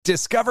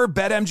Discover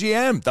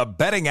BetMGM, the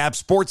betting app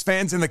sports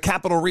fans in the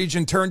capital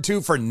region turn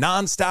to for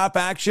nonstop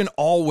action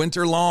all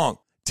winter long.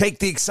 Take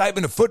the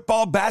excitement of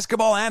football,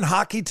 basketball, and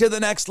hockey to the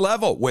next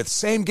level with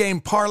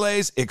same-game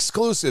parlays,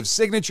 exclusive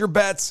signature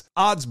bets,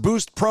 odds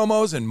boost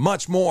promos, and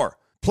much more.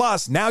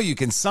 Plus, now you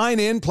can sign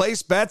in,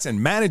 place bets,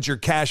 and manage your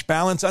cash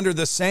balance under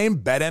the same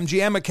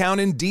BetMGM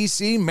account in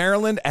D.C.,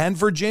 Maryland, and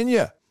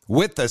Virginia.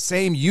 With the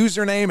same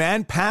username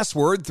and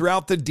password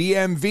throughout the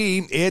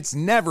DMV, it's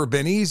never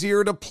been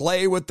easier to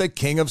play with the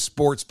king of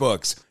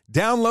sportsbooks.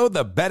 Download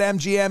the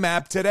BetMGM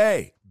app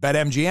today.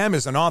 BetMGM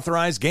is an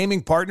authorized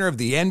gaming partner of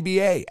the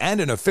NBA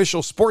and an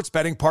official sports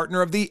betting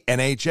partner of the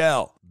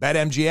NHL.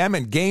 BetMGM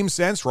and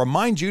GameSense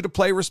remind you to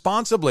play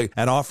responsibly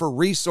and offer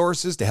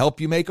resources to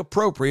help you make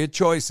appropriate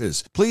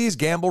choices. Please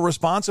gamble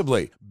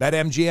responsibly.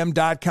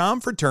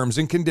 BetMGM.com for terms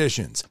and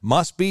conditions.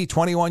 Must be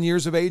 21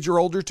 years of age or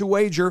older to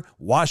wager.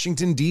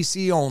 Washington,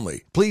 D.C.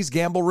 only. Please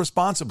gamble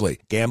responsibly.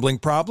 Gambling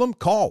problem?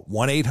 Call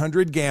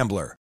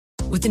 1-800-GAMBLER.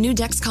 With the new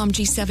Dexcom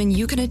G7,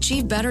 you can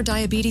achieve better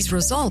diabetes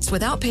results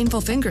without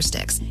painful finger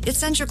sticks. It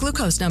sends your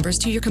glucose numbers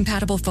to your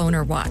compatible phone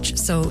or watch,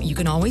 so you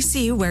can always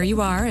see where you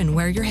are and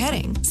where you're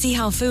heading. See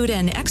how food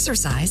and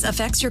exercise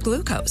affects your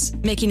glucose,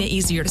 making it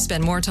easier to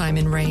spend more time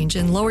in range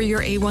and lower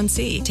your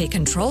A1C. Take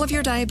control of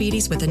your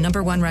diabetes with the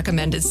 #1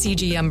 recommended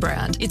CGM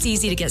brand. It's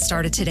easy to get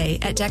started today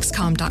at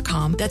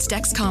Dexcom.com. That's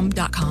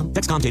Dexcom.com.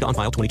 Dexcom data on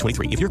file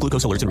 2023. If your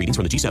glucose alerts and readings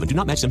from the G7 do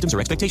not match symptoms or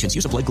expectations,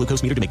 use a blood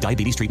glucose meter to make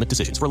diabetes treatment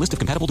decisions. For a list of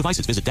compatible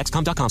devices, visit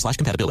Dexcom.com/compatibility.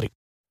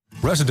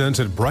 Residents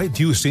at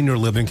Brightview Senior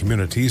Living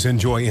Communities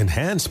enjoy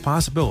enhanced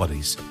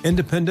possibilities,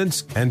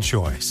 independence, and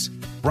choice.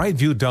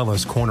 Brightview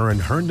Dulles Corner in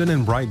Herndon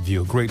and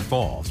Brightview, Great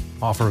Falls,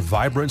 offer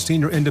vibrant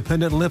senior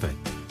independent living,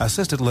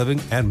 assisted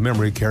living, and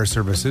memory care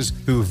services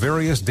through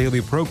various daily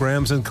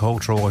programs and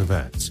cultural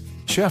events.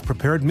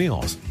 Chef-prepared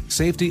meals,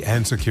 safety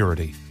and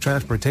security,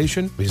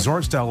 transportation,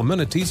 resort-style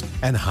amenities,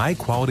 and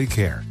high-quality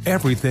care.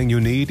 Everything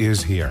you need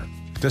is here.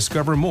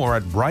 Discover more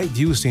at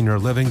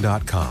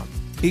brightviewseniorliving.com.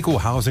 Equal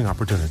housing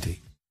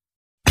opportunity.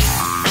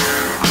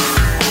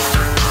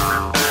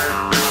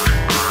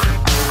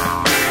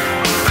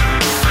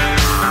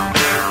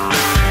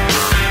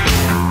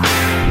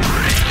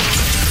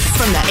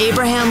 From the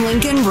Abraham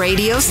Lincoln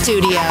Radio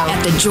Studio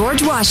at the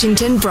George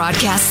Washington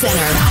Broadcast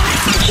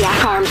Center,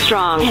 Jack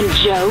Armstrong and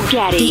Joe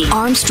Getty. The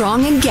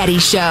Armstrong and Getty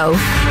Show.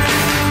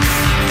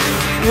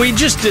 We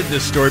just did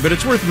this story, but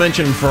it's worth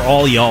mentioning for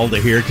all y'all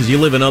to hear because you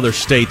live in other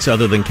states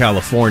other than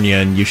California,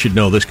 and you should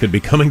know this could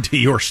be coming to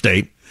your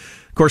state.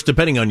 Of course,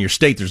 depending on your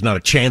state, there's not a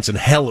chance in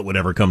hell it would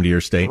ever come to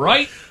your state.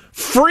 Right.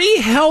 Free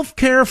health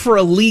care for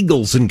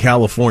illegals in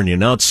California.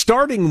 Now, it's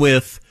starting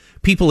with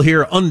people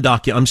here,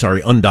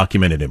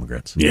 undocumented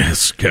immigrants.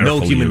 Yes,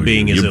 careful. No human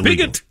being is illegal.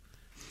 Bigot.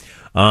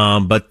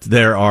 But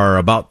there are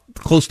about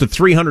close to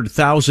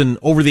 300,000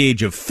 over the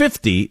age of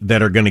 50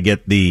 that are going to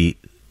get the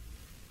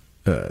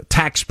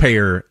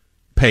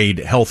taxpayer-paid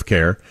health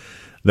care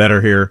that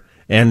are here.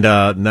 And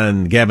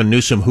then Gavin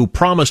Newsom, who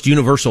promised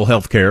universal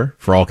health care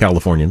for all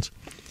Californians.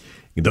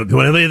 Going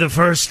to be the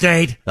first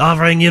state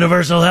offering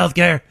universal health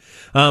care.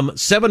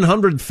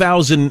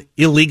 700,000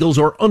 illegals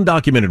or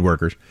undocumented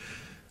workers,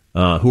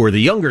 who are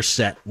the younger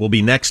set, will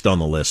be next on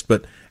the list.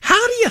 But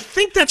how do you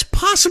think that's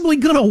possibly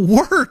going to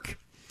work?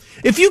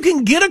 If you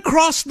can get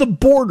across the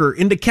border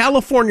into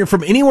California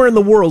from anywhere in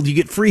the world, you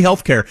get free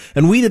health care,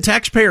 and we, the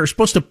taxpayer, are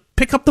supposed to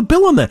pick up the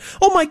bill on that.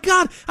 Oh, my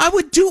God, I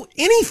would do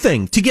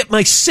anything to get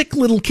my sick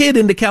little kid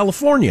into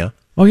California.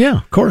 Oh, yeah,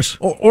 of course.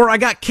 Or I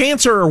got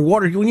cancer or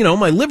water,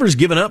 my liver's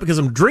given up because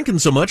I'm drinking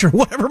so much or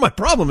whatever my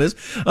problem is.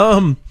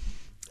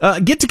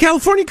 Get to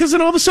California because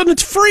then all of a sudden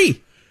it's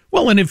free.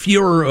 Well, and if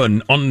you're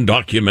an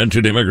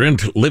undocumented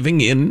immigrant living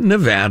in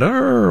Nevada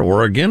or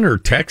Oregon or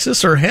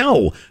Texas or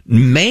hell,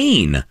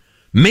 Maine,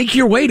 make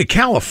your way to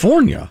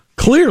California.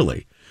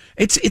 Clearly,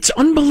 it's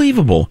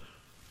unbelievable.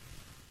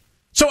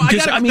 So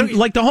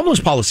like the homeless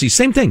policy,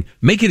 same thing.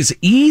 Make it as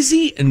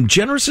easy and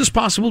generous as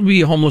possible to be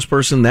a homeless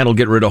person. That'll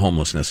get rid of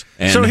homelessness.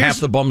 And so half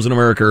the bums in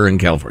America are in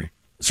California.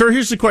 So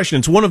here's the question.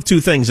 It's one of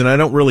two things, and I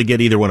don't really get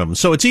either one of them.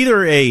 So it's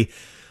either a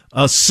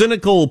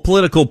cynical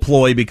political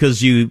ploy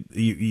because you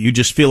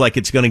just feel like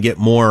it's going to get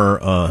more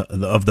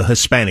of the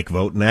Hispanic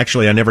vote. And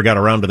actually, I never got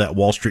around to that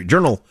Wall Street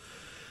Journal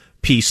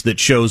piece that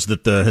shows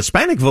that the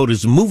Hispanic vote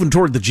is moving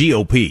toward the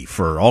GOP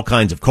for all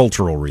kinds of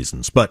cultural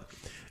reasons. But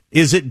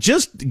is it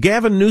just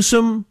Gavin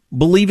Newsom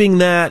believing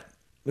that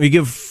we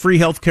give free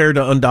health care to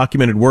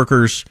undocumented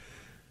workers,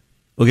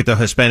 we'll get the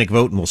Hispanic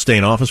vote and we'll stay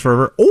in office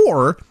forever?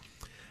 Or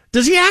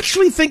does he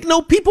actually think,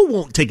 no, people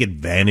won't take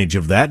advantage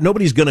of that?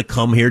 Nobody's going to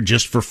come here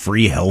just for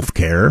free health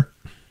care.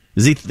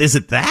 Is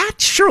it that?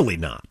 Surely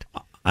not.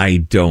 I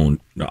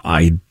don't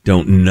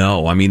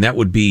know. I mean, that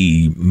would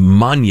be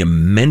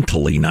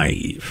monumentally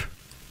naive.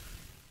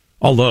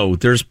 Although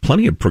there's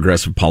plenty of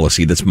progressive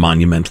policy that's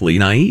monumentally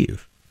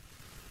naive.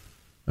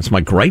 That's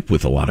my gripe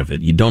with a lot of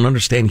it. You don't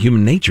understand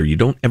human nature. You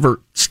don't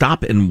ever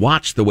stop and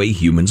watch the way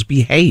humans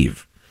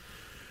behave.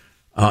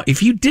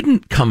 If you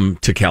didn't come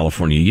to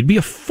California, you'd be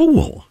a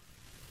fool.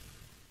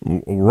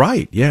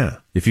 Right, yeah.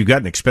 If you've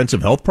got an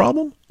expensive health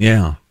problem?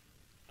 Yeah.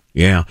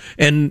 Yeah.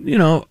 And,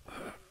 of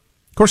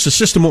course, the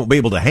system won't be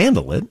able to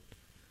handle it.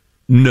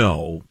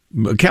 No.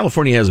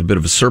 California has a bit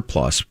of a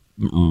surplus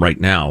right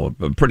now,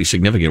 a pretty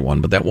significant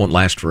one, but that won't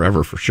last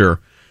forever for sure.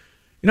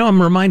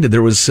 I'm reminded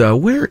there was,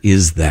 where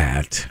is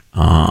that?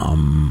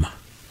 The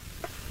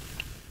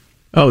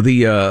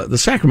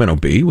Sacramento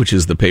Bee, which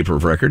is the paper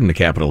of record in the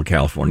capital of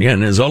California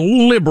and is a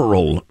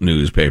liberal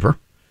newspaper,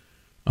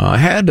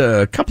 had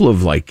a couple of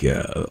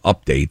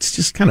updates,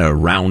 just kind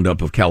of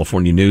roundup of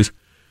California news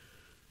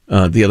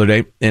the other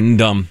day.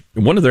 And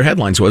one of their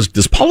headlines was,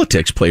 "Does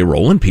politics play a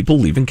role in people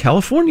leaving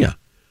California?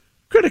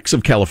 Critics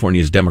of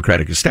California's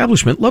Democratic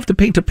establishment love to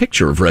paint a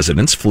picture of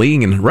residents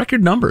fleeing in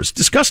record numbers,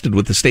 disgusted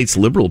with the state's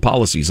liberal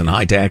policies and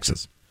high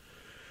taxes.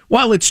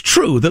 While it's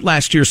true that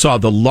last year saw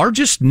the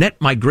largest net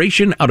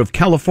migration out of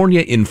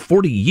California in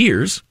 40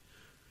 years,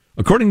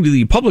 according to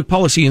the Public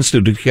Policy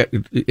Institute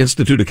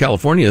of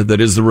California,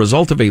 that is the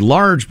result of a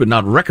large but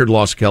not record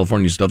loss of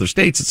Californians to other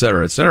states, et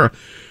cetera, et cetera.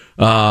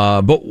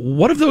 But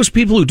what of those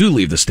people who do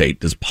leave the state?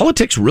 Does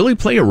politics really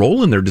play a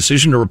role in their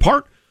decision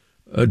to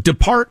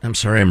depart? I'm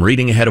sorry, I'm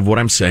reading ahead of what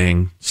I'm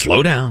saying.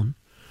 Slow down.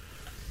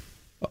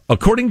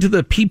 According to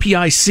the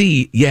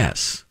PPIC,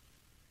 yes.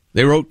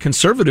 They wrote,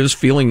 conservatives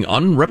feeling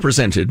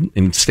unrepresented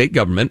in state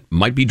government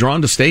might be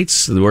drawn to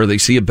states where they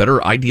see a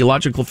better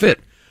ideological fit.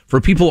 For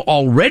people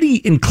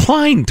already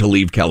inclined to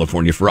leave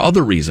California for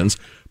other reasons,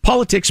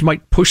 politics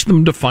might push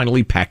them to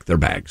finally pack their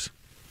bags.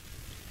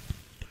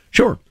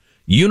 Sure,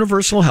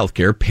 universal health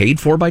care paid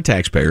for by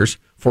taxpayers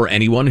for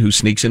anyone who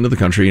sneaks into the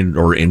country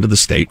or into the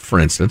state, for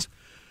instance,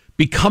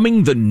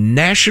 becoming the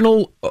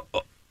national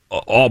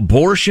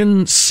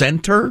abortion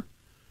center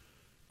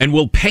and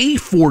will pay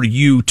for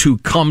you to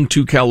come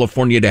to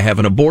California to have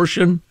an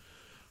abortion.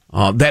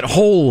 That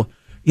whole,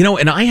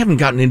 and I haven't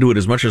gotten into it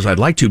as much as I'd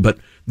like to, but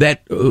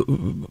that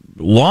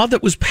law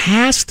that was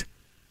passed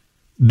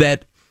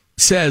that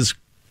says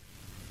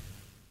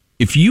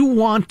if you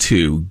want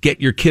to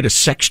get your kid a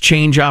sex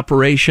change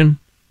operation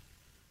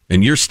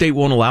and your state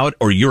won't allow it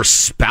or your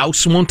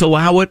spouse won't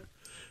allow it,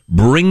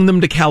 bring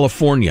them to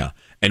California.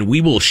 And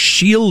we will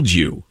shield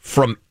you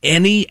from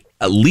any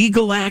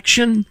legal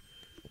action,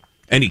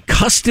 any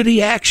custody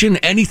action,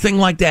 anything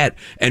like that.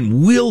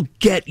 And we'll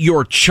get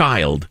your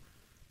child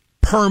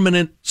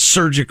permanent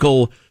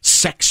surgical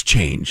sex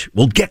change.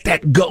 We'll get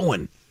that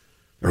going.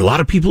 There are a lot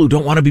of people who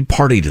don't want to be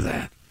party to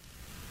that.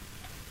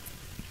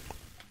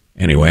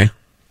 Anyway,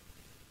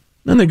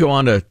 then they go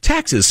on to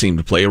taxes seem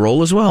to play a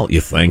role as well, you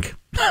think.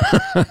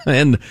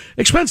 And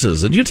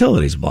expenses and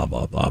utilities, blah,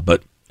 blah, blah.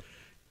 But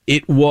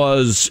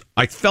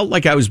I felt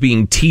like I was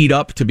being teed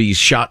up to be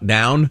shot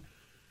down.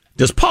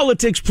 Does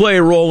politics play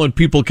a role in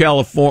people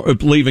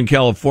leaving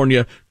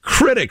California?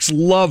 Critics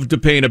love to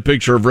paint a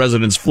picture of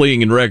residents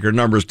fleeing in record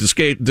numbers,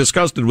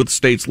 disgusted with the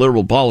state's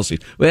liberal policies.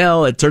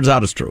 Well, it turns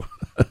out it's true,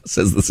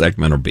 says the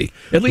Sacramento Bee.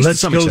 At least Let's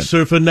to some go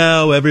extent. surfing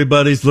now.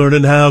 Everybody's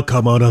learning how.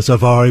 Come on a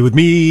safari with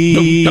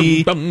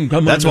me.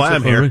 That's why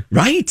I'm here.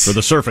 Right. For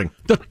the surfing.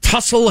 The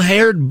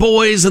tussle-haired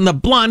boys and the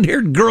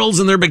blonde-haired girls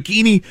in their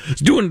bikini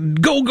doing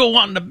go-go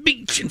on the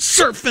beach and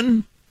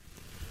surfing.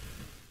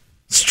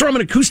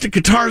 Strumming acoustic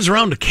guitars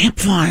around a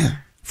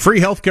campfire. Free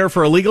health care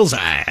for illegals?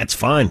 That's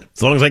fine.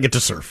 As long as I get to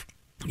surf.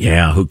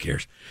 Yeah, who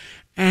cares?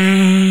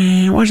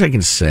 What was I going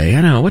to say?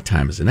 I don't know. What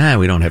time is it?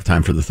 We don't have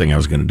time for the thing I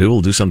was going to do.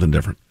 We'll do something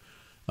different.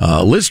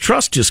 Liz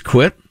Truss just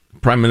quit.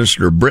 Prime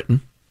Minister of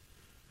Britain.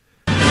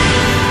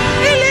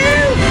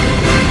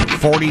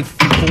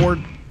 Hello!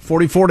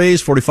 44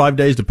 days, 45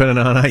 days, depending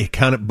on how you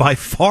count it. By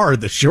far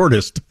the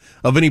shortest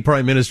of any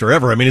prime minister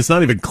ever. I mean, it's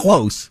not even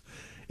close.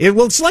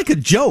 It's like a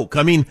joke.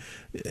 I mean,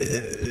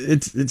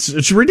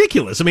 it's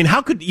ridiculous. I mean,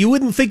 you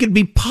wouldn't think it'd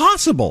be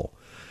possible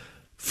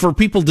for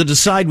people to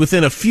decide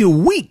within a few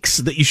weeks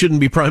that you shouldn't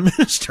be prime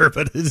minister,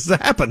 but it's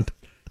happened.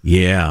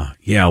 Yeah.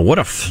 What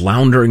a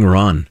floundering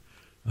run.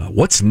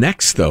 What's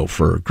next, though,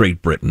 for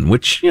Great Britain,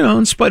 which,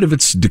 in spite of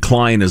its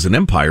decline as an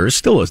empire, is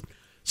still a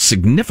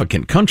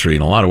significant country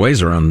in a lot of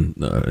ways around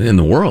in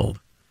the world,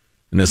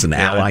 and as an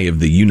ally of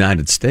the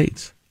United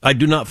States. I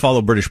do not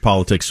follow British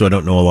politics, so I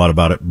don't know a lot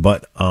about it.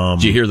 But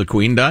did you hear the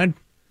Queen died?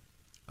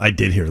 I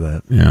did hear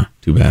that. Yeah,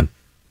 too bad.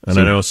 And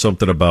I know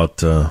something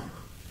about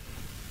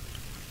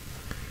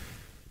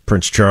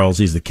Prince Charles.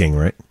 He's the king,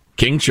 right?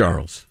 King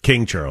Charles.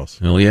 King Charles.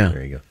 Oh, yeah.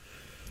 There you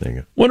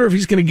go. Wonder if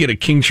he's going to get a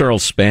King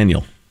Charles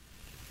Spaniel.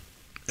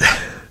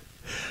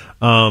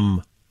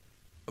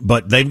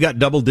 But they've got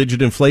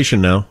double-digit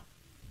inflation now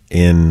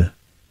in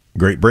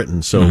Great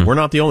Britain, so we're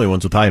not the only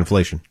ones with high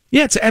inflation.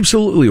 Yeah, it's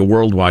absolutely a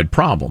worldwide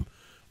problem.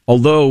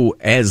 Although,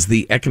 as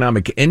the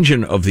economic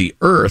engine of the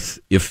earth,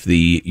 if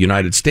the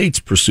United States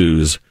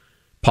pursues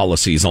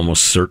policies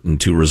almost certain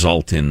to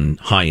result in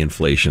high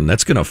inflation,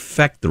 that's going to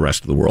affect the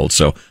rest of the world.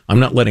 So I'm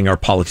not letting our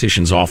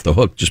politicians off the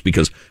hook just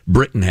because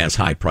Britain has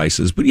high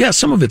prices. But yeah,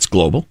 some of it's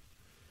global.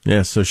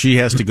 Yeah, so she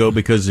has to go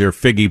because their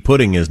figgy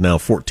pudding is now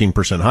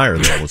 14% higher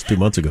than it was 2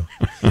 months ago.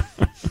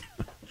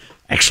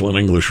 Excellent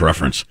English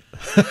reference.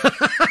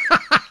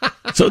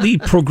 So the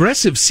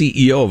progressive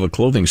CEO of a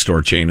clothing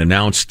store chain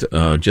announced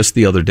just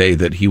the other day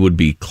that he would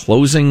be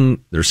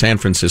closing their San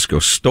Francisco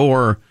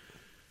store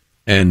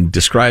and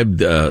described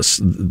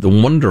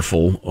the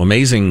wonderful,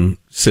 amazing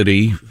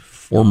city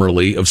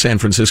formerly of San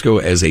Francisco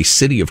as a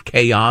city of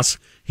chaos.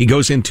 He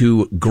goes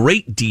into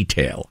great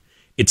detail.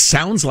 It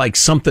sounds like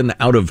something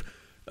out of,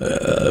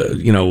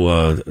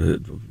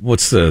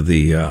 what's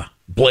the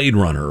Blade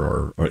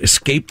Runner or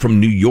Escape from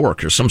New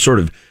York or some sort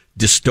of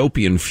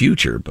dystopian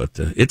future, but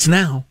it's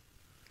now.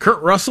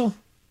 Kurt Russell?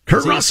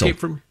 Kurt Russell.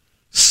 From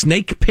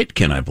Snake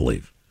Pitkin, I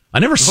believe. I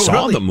never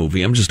saw the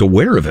movie. I'm just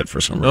aware of it for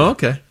some reason. Oh,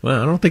 okay.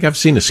 Well, I don't think I've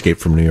seen Escape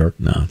from New York.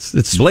 No,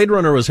 it's Blade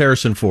Runner was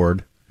Harrison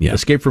Ford. Yeah.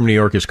 Escape from New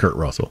York is Kurt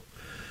Russell.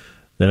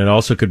 Then it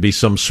also could be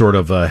some sort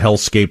of a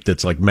hellscape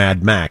that's like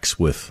Mad Max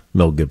with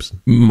Mel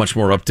Gibson. Much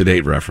more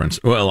up-to-date reference.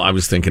 Well, I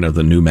was thinking of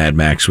the new Mad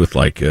Max with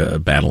like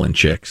Battling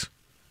Chicks.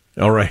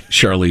 All right.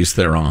 Charlize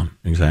Theron.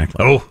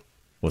 Exactly. Oh.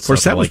 Of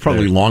course, that was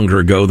probably longer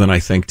ago than I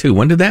think, too.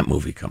 When did that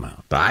movie come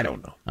out? I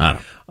don't know.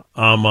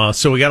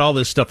 So we got all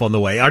this stuff on the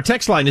way. Our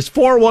text line is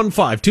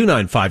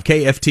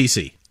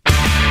 415-295-KFTC.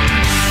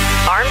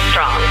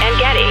 Armstrong and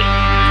Getty.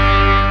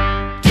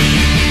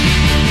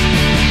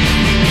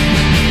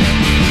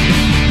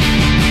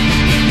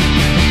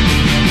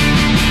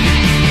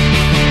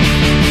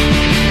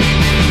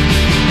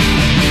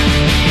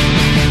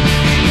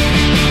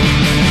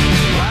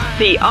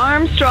 The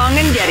Armstrong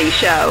and Getty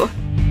Show.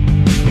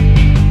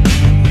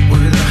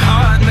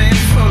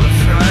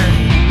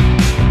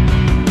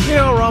 You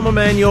know, Rahm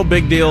Emanuel,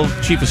 big deal,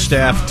 chief of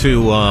staff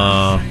to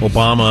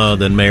Obama,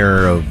 then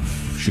mayor of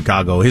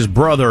Chicago. His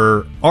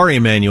brother, Ari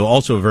Emanuel,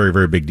 also a very,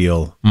 very big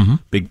deal,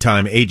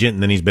 big-time agent,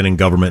 and then he's been in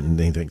government and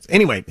things.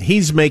 Anyway,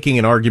 he's making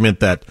an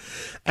argument that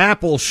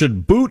Apple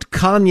should boot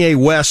Kanye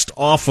West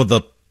off of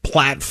the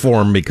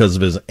platform because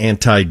of his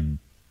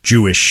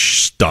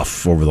anti-Jewish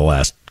stuff over the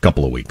last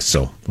couple of weeks.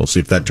 So we'll see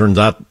if that turns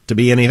out to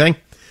be anything.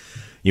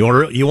 You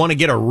want to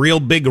get a real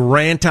big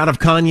rant out of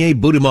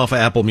Kanye? Boot him off of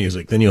Apple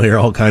Music. Then you'll hear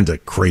all kinds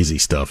of crazy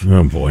stuff.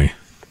 Oh, boy.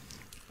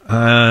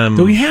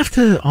 Do we have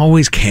to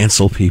always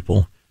cancel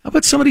people? How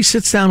about somebody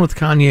sits down with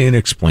Kanye and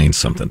explains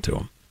something to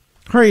him?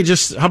 Or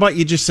how about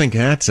you just think,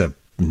 that's a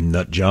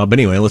nut job.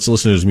 Anyway, let's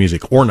listen to his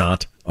music. Or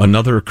not.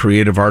 Another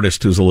creative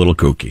artist who's a little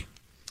kooky.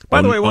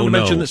 By the way, I want to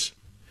mention this. I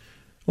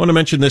want to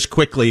mention this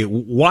quickly.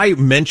 Why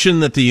mention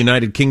that the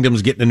United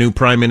Kingdom's getting a new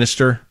prime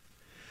minister?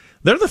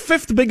 They're the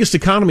fifth biggest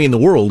economy in the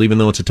world, even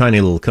though it's a tiny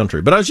little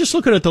country. But I was just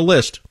looking at the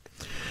list.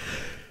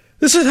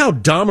 This is how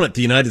dominant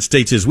the United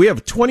States is. We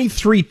have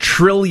 $23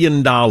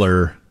 trillion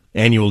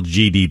annual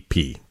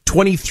GDP.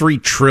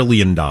 $23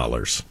 trillion.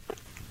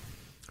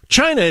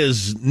 China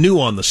is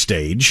new on the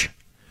stage,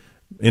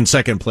 in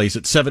second place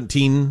at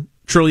 $17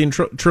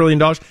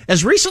 trillion.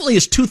 As recently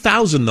as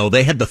 2000, though,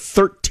 they had the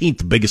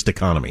 13th biggest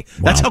economy.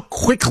 Wow. That's how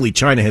quickly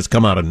China has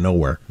come out of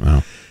nowhere.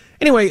 Wow.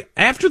 Anyway,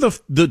 after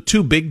the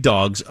two big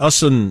dogs,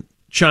 us and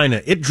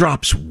China, it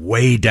drops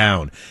way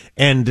down.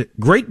 And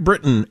Great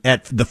Britain,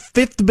 at the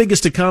fifth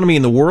biggest economy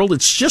in the world,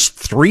 it's just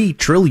 $3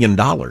 trillion.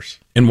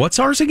 And what's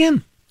ours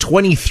again?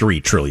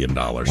 $23 trillion.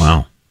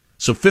 Wow.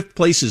 So fifth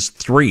place is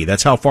 3.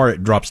 That's how far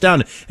it drops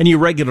down. And you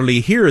regularly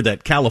hear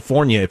that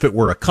California, if it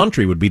were a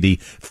country, would be the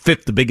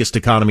fifth biggest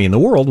economy in the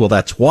world. Well,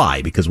 that's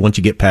why, because once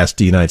you get past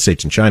the United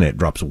States and China, it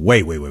drops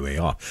way, way, way, way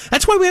off.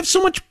 That's why we have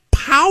so much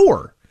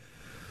power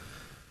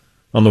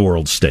on the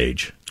world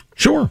stage.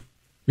 Sure.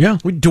 Yeah.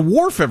 We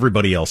dwarf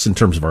everybody else in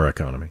terms of our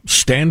economy.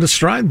 Stand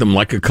astride them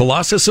like a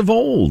colossus of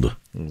old.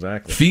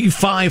 Exactly. Fee,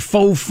 fi,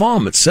 fo,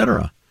 fum,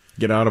 etc.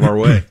 Get out of our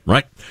way.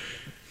 Right.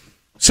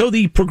 So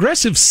the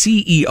progressive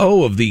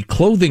CEO of the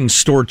clothing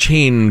store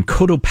chain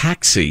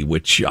Cotopaxi,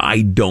 which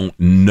I don't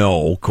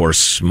know, of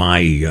course,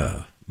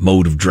 my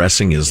mode of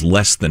dressing is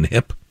less than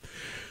hip.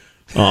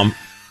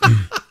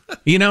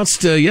 He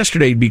announced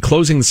yesterday he'd be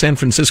closing the San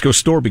Francisco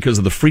store because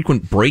of the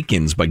frequent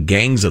break-ins by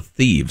gangs of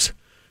thieves.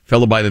 A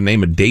fellow by the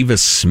name of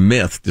Davis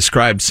Smith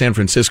described San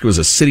Francisco as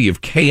a city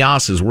of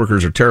chaos as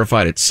workers are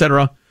terrified,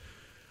 etc.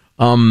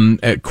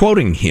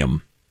 Quoting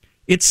him,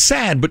 "It's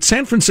sad, but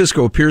San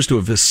Francisco appears to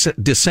have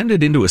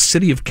descended into a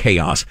city of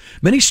chaos.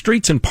 Many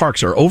streets and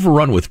parks are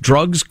overrun with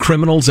drugs,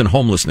 criminals, and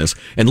homelessness,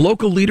 and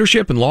local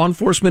leadership and law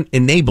enforcement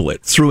enable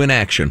it through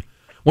inaction.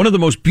 One of the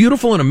most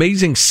beautiful and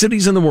amazing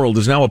cities in the world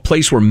is now a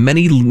place where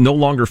many no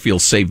longer feel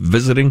safe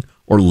visiting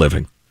or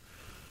living."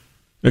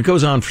 It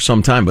goes on for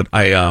some time, but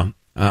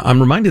I'm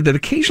reminded that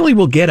occasionally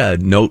we'll get a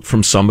note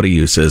from somebody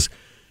who says,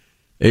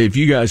 "Hey, if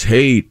you guys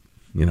hate,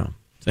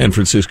 San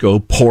Francisco,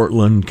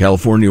 Portland,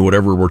 California,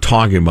 whatever we're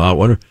talking about,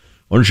 why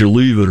don't you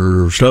leave it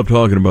or stop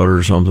talking about it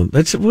or something?"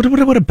 That's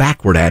what a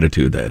backward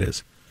attitude that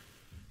is.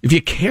 If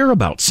you care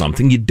about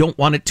something, you don't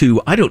want it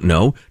to,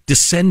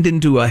 descend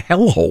into a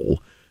hellhole,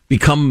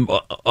 become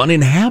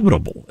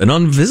uninhabitable and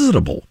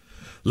unvisitable.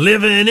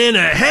 Living in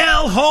a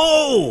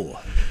hellhole.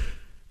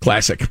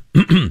 Classic.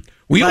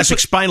 Classic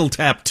Spinal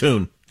Tap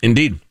tune.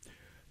 Indeed.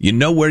 You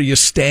know where you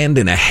stand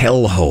in a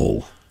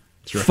hellhole.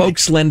 Right.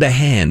 Folks lend a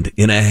hand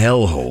in a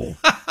hellhole.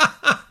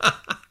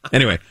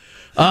 Anyway,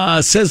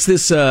 Says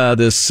this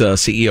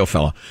CEO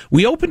fella.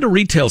 We opened a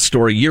retail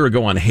store a year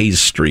ago on Hayes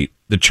Street,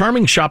 the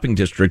charming shopping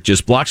district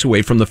just blocks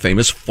away from the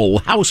famous Full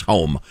House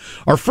home.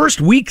 Our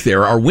first week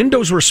there, our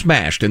windows were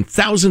smashed and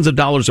thousands of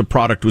dollars of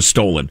product was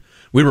stolen.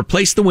 We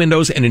replaced the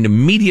windows and it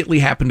immediately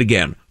happened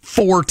again,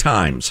 4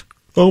 times.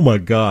 Oh, my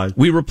God.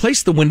 We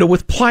replaced the window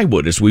with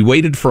plywood as we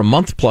waited for a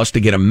month plus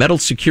to get a metal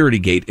security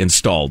gate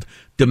installed.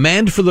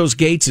 Demand for those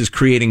gates is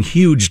creating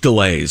huge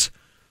delays.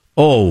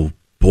 Oh,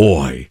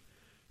 boy.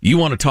 You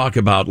want to talk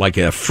about like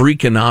a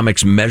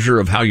Freakonomics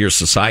measure of how your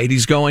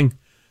society's going?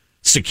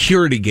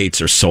 Security gates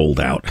are sold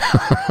out.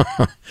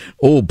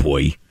 Oh,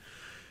 boy.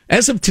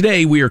 As of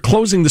today, we are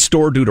closing the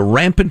store due to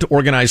rampant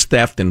organized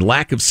theft and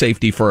lack of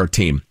safety for our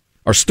team.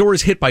 Our store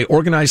is hit by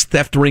organized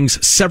theft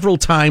rings several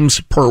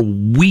times per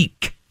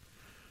week.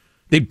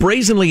 They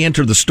brazenly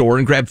enter the store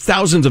and grab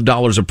thousands of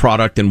dollars of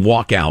product and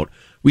walk out.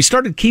 We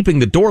started keeping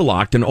the door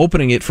locked and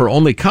opening it for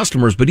only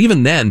customers, but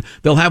even then,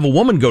 they'll have a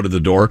woman go to the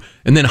door,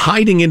 and then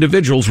hiding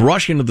individuals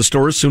rush into the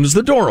store as soon as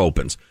the door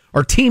opens.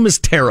 Our team is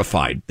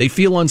terrified. They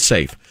feel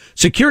unsafe.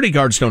 Security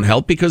guards don't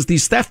help because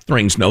these theft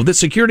rings know that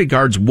security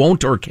guards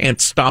won't or can't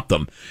stop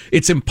them.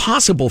 It's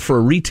impossible for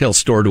a retail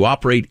store to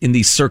operate in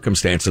these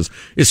circumstances,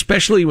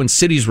 especially when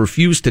cities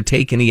refuse to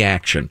take any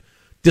action.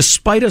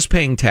 Despite us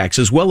paying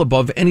taxes well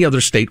above any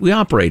other state we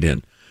operate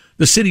in.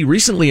 The city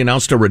recently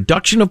announced a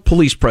reduction of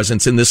police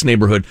presence in this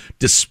neighborhood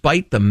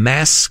despite the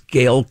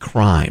mass-scale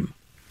crime.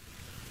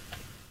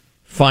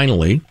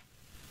 Finally,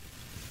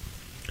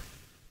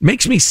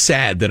 makes me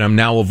sad that I'm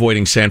now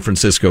avoiding San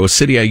Francisco, a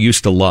city I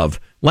used to love.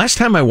 Last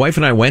time my wife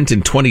and I went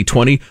in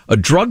 2020, a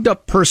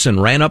drugged-up person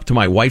ran up to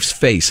my wife's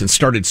face and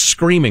started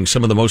screaming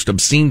some of the most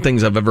obscene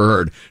things I've ever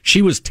heard.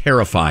 She was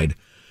terrified.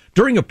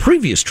 During a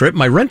previous trip,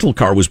 my rental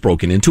car was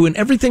broken into and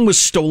everything was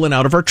stolen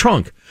out of our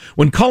trunk.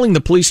 When calling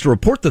the police to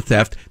report the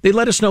theft, they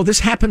let us know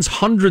this happens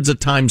hundreds of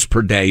times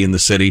per day in the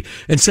city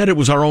and said it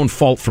was our own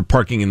fault for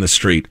parking in the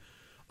street.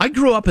 I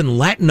grew up in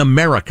Latin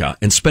America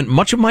and spent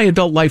much of my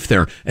adult life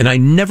there, and I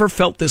never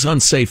felt this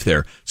unsafe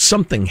there.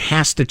 Something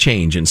has to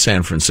change in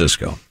San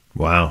Francisco.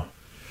 Wow.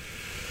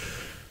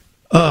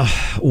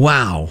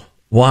 Wow.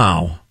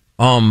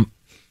 And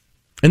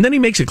then he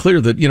makes it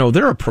clear that,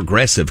 they're a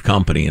progressive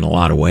company in a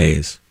lot of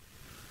ways.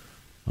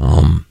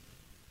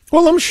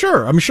 Well, I'm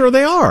sure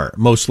they are.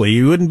 Mostly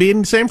you wouldn't be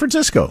in San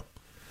Francisco.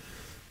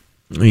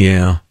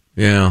 Yeah.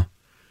 Yeah,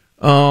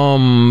 I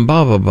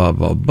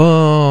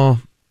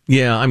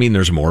mean,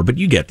 there's more, but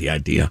you get the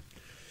idea.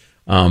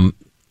 How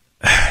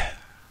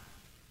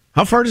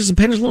far does the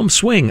pendulum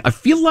swing? I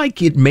feel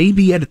like it may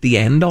be at the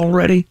end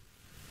already.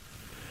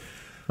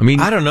 I mean,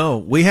 I don't know.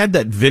 We had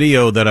that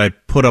video that I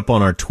put up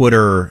on our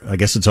Twitter. I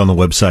guess it's on the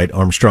website,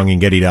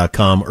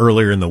 ArmstrongandGetty.com,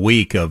 earlier in the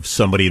week of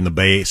somebody in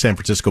the San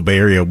Francisco Bay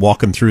Area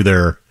walking through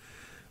their,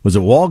 was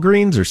it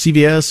Walgreens or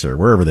CVS or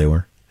wherever they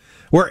were,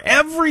 where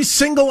every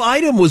single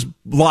item was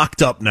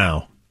locked up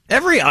now.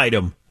 Every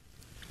item.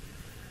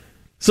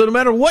 So no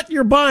matter what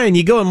you're buying,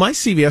 you go, and my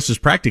CVS is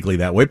practically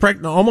that way.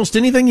 Almost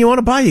anything you want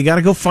to buy, you got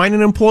to go find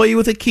an employee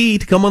with a key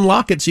to come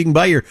unlock it so you can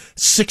buy your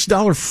 $6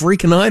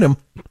 freaking item.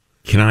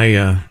 Can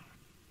I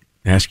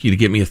ask you to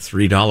get me a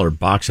 $3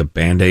 box of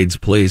Band-Aids,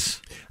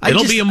 please?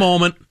 It'll be a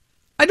moment.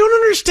 I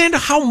don't understand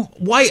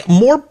why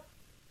more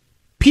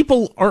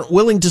people aren't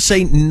willing to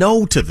say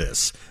no to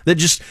this. That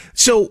just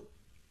so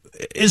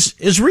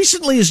as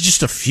recently as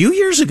just a few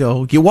years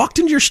ago, you walked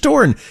into your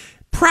store and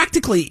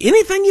practically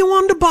anything you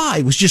wanted to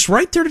buy was just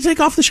right there to take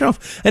off the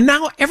shelf. And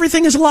now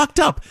everything is locked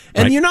up.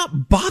 And You're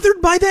not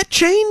bothered by that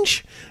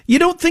change? You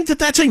don't think that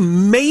that's a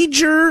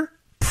major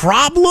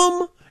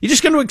problem? You're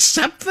just going to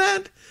accept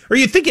that? Or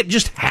you think it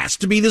just has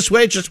to be this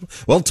way? It's just,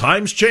 well,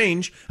 times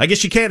change. I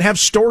guess you can't have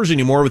stores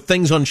anymore with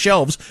things on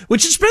shelves,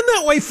 which has been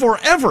that way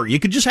forever. You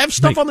could just have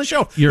stuff on the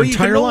shelf. Your but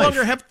entire you can no life.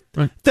 longer have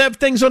to have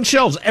things on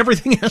shelves.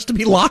 Everything has to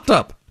be locked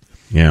up.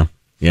 Yeah.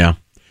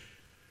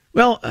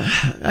 Well,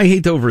 I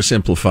hate to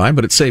oversimplify,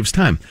 but it saves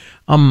time.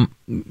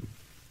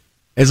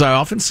 As I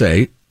often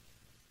say,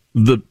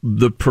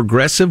 the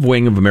progressive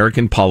wing of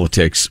American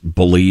politics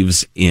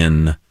believes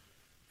in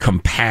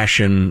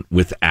compassion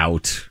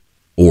without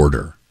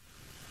order.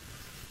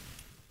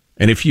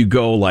 And if you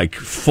go like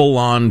full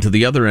on to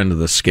the other end of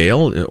the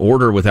scale,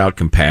 order without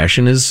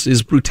compassion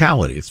is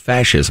brutality. It's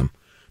fascism.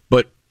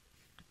 But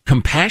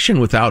compassion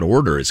without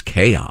order is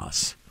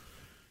chaos.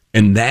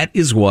 And that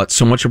is what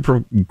so much of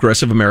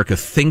progressive America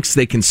thinks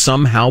they can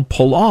somehow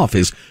pull off,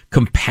 is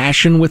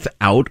compassion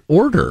without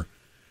order.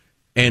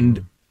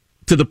 And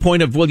to the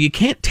point of, well, you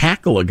can't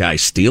tackle a guy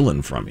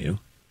stealing from you.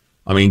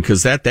 I mean,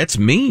 because that's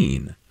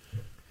mean.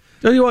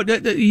 Tell you what,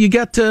 you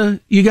got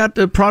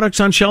the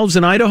products on shelves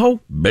in Idaho?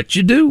 Bet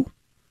you do.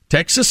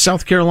 Texas,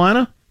 South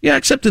Carolina? Yeah,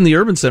 except in the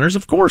urban centers,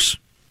 of course.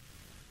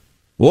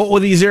 What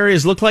will these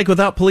areas look like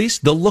without police?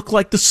 They'll look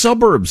like the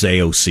suburbs,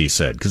 AOC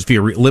said, because if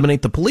you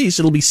eliminate the police,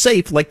 it'll be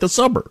safe like the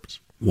suburbs.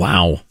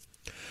 Wow.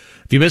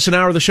 If you miss an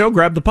hour of the show,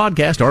 grab the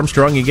podcast,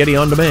 Armstrong and Getty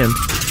On Demand.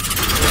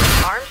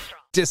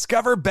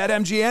 Discover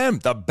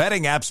BetMGM, the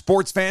betting app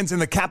sports fans in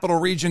the capital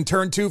region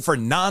turn to for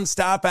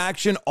nonstop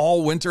action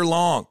all winter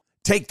long.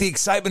 Take the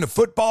excitement of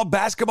football,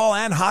 basketball,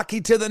 and hockey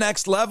to the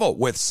next level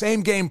with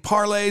same-game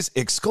parlays,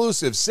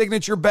 exclusive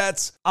signature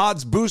bets,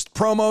 odds boost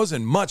promos,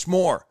 and much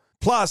more.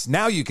 Plus,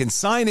 now you can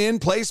sign in,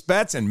 place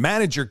bets, and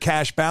manage your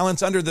cash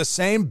balance under the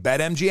same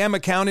BetMGM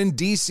account in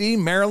D.C.,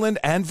 Maryland,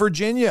 and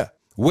Virginia.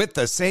 With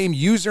the same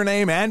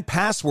username and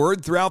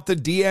password throughout the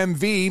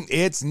DMV,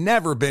 it's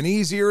never been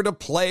easier to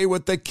play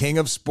with the king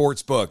of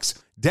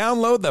sportsbooks.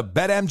 Download the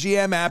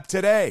BetMGM app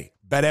today.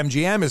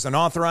 BetMGM is an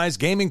authorized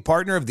gaming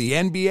partner of the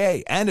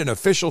NBA and an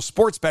official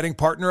sports betting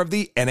partner of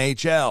the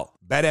NHL.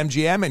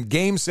 BetMGM and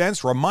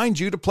GameSense remind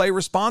you to play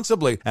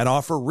responsibly and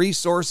offer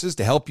resources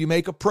to help you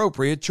make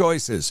appropriate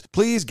choices.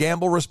 Please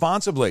gamble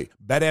responsibly.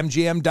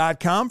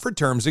 BetMGM.com for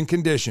terms and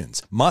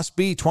conditions. Must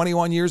be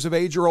 21 years of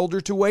age or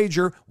older to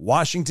wager.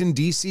 Washington,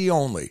 D.C.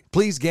 only.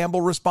 Please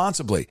gamble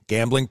responsibly.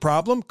 Gambling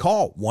problem?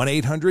 Call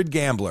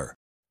 1-800-GAMBLER.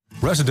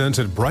 Residents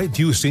at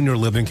Brightview Senior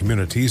Living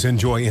Communities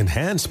enjoy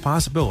enhanced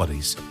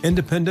possibilities,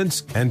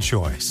 independence, and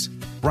choice.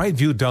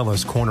 Brightview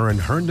Dulles Corner in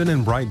Herndon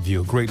and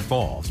Brightview, Great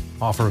Falls,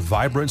 offer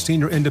vibrant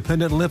senior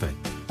independent living,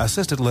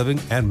 assisted living,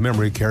 and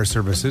memory care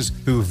services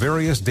through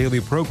various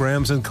daily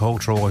programs and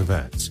cultural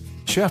events.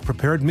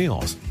 Chef-prepared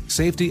meals,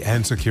 safety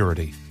and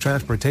security,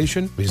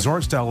 transportation,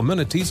 resort-style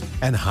amenities,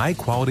 and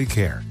high-quality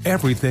care.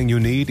 Everything you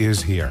need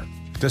is here.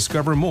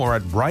 Discover more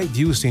at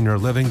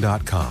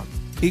brightviewseniorliving.com.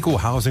 Equal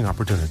housing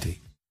opportunity.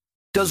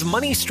 Does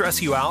money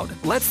stress you out?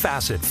 Let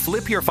Facet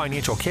flip your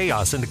financial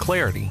chaos into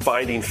clarity.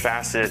 Finding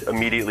Facet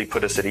immediately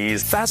put us at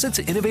ease. Facet's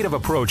innovative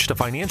approach to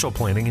financial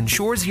planning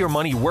ensures your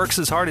money works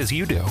as hard as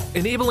you do,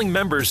 enabling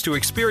members to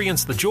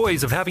experience the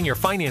joys of having your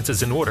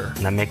finances in order.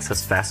 And that makes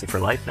us Facet for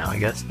life now, I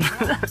guess.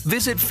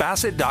 Visit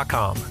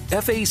Facet.com,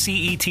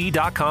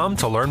 FACET.com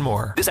to learn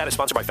more. This ad is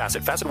sponsored by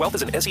Facet. Facet Wealth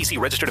is an SEC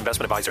registered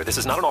investment advisor. This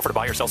is not an offer to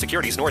buy or sell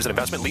securities, nor is it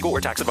investment, legal,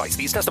 or tax advice.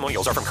 These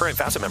testimonials are from current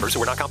Facet members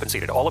who are not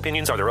compensated. All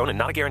opinions are their own and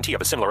not a guarantee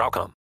of a similar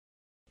outcome.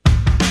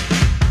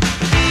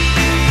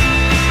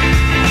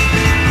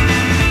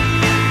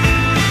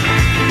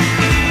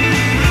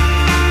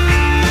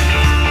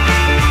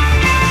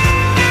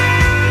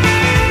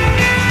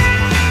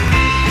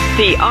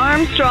 The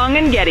Armstrong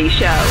and Getty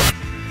Show.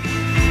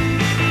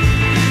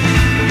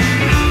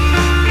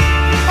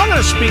 I'm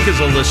going to speak as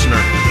a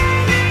listener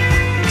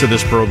to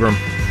this program.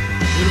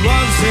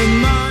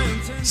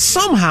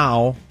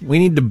 Somehow, we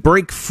need to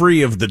break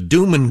free of the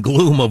doom and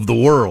gloom of the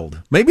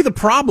world. Maybe the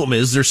problem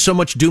is there's so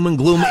much doom and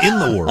gloom in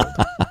the world.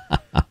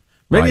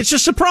 Maybe it's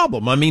just a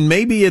problem. I mean,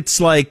 maybe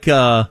it's like, it's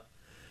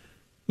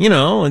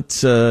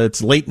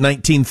late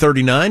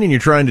 1939 and you're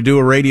trying to do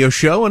a radio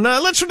show, and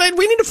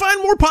we need to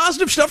find more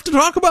positive stuff to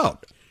talk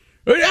about.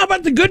 How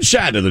about the good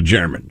side of the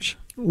Germans?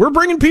 We're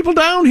bringing people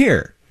down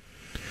here.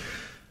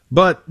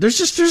 But there's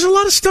a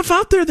lot of stuff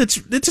out there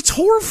that's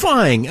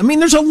horrifying. I mean,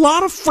 there's a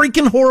lot of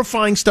freaking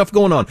horrifying stuff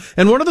going on.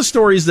 And one of the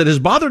stories that has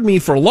bothered me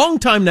for a long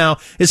time now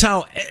is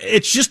how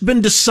it's just been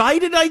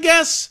decided, I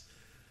guess,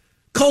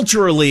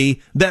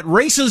 culturally, that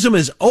racism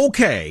is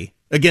okay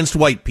against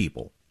white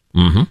people.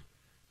 Mm-hmm.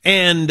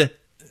 And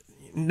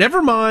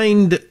never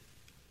mind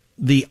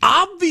the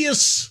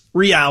obvious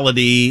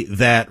reality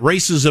that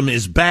racism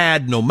is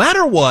bad no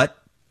matter what.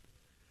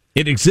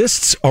 It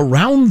exists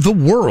around the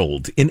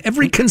world in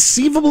every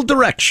conceivable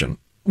direction.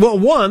 Well,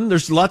 one,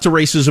 there's lots of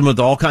racism with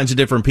all kinds of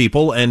different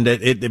people,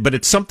 but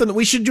it's something that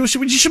we should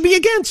be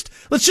against.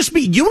 Let's just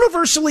be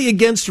universally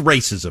against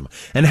racism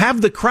and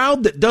have the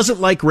crowd that doesn't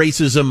like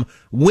racism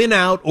win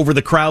out over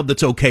the crowd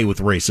that's okay with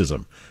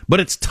racism. But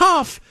it's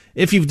tough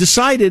if you've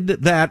decided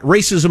that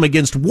racism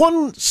against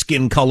one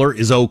skin color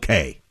is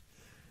okay,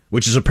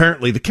 which is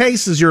apparently the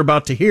case, as you're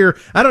about to hear.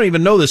 I don't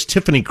even know this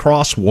Tiffany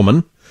Cross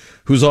woman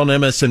who's on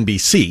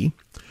MSNBC,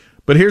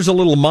 but here's a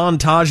little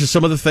montage of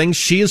some of the things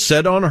she has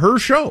said on her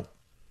show.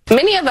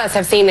 Many of us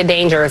have seen the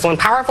dangers when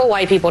powerful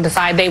white people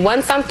decide they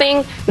want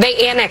something,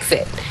 they annex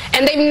it.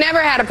 And they've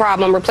never had a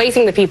problem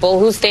replacing the people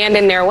who stand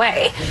in their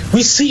way.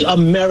 We see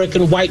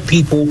American white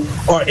people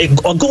are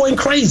going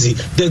crazy.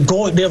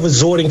 They're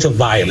resorting to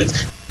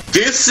violence.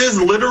 This is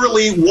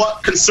literally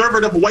what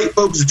conservative white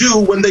folks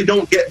do when they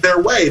don't get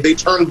their way. They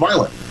turn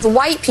violent.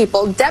 White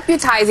people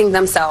deputizing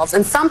themselves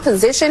in some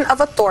position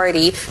of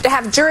authority to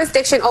have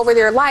jurisdiction over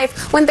their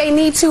life when they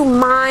need to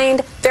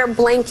mind their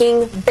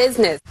blanking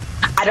business.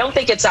 I don't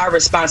think it's our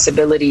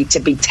responsibility to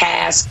be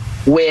tasked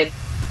with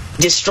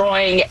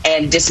destroying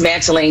and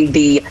dismantling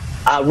the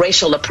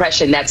racial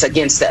oppression that's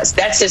against us.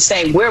 That's just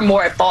saying we're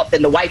more at fault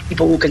than the white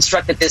people who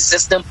constructed this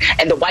system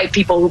and the white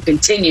people who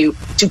continue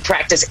to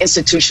practice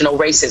institutional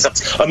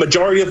racism. A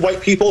majority of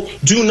white people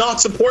do not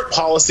support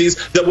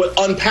policies that would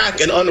unpack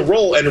and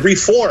unroll and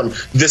reform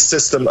this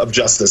system of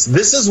justice.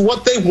 This is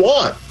what they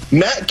want.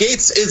 Matt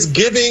Gaetz is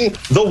giving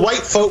the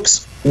white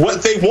folks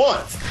what they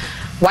want.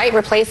 White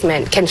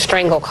replacement can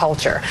strangle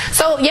culture.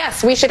 So,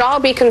 yes, we should all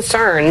be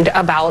concerned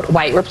about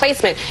white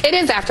replacement. It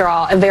is, after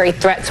all, a very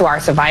threat to our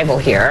survival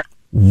here.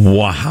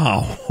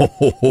 Wow.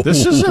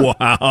 This is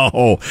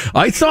wow.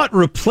 I thought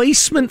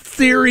replacement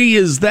theory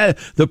is that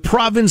the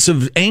province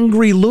of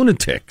angry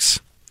lunatics.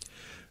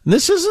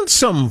 This isn't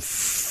some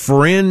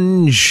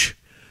fringe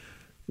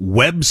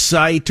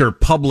website or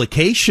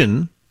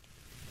publication.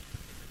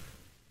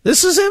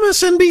 This is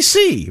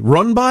MSNBC,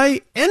 run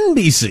by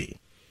NBC,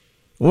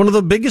 one of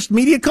the biggest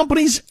media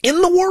companies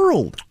in the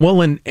world.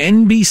 Well, and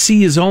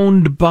NBC is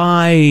owned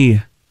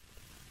by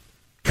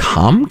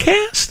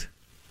Comcast?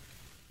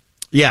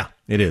 Yeah,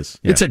 it is.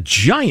 Yeah. It's a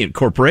giant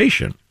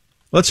corporation.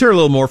 Let's hear a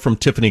little more from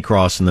Tiffany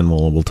Cross, and then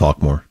we'll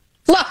talk more.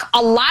 Look,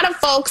 a lot of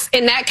folks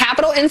in that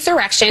Capitol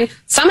insurrection,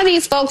 some of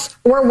these folks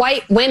were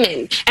white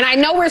women. And I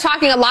know we're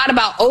talking a lot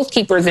about Oath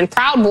Keepers and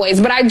Proud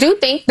Boys, but I do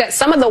think that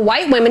some of the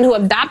white women who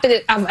have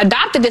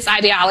adopted this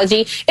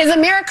ideology, is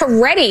America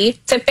ready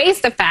to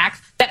face the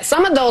fact that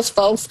some of those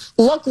folks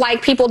look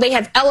like people they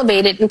have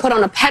elevated and put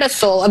on a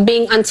pedestal of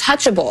being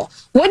untouchable?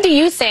 What do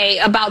you say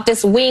about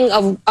this wing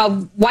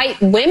of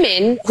white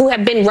women who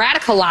have been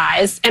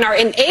radicalized and are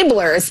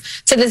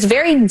enablers to this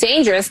very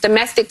dangerous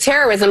domestic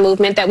terrorism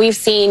movement that we've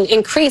seen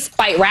increase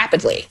quite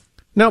rapidly?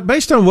 Now,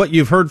 based on what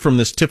you've heard from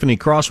this Tiffany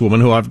Cross woman,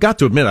 who I've got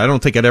to admit, I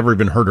don't think I'd ever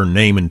even heard her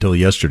name until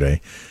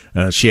yesterday.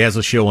 She has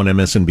a show on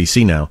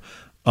MSNBC now.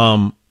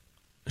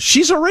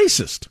 She's a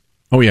racist.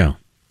 Oh, yeah.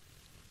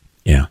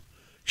 Yeah.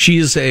 She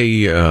is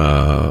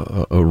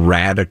a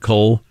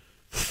radical,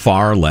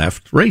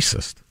 far-left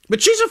racist.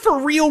 But she's a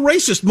for-real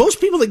racist.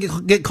 Most people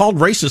that get called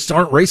racists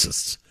aren't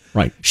racists.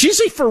 Right. She's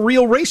a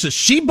for-real racist.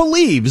 She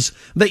believes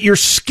that your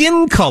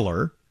skin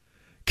color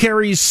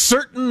carries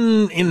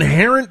certain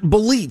inherent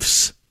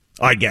beliefs,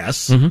 I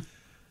guess. Mm-hmm.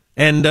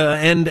 And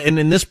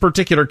in this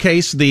particular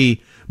case,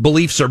 the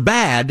beliefs are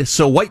bad,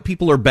 so white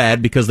people are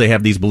bad because they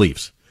have these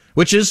beliefs,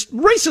 which is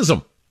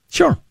racism.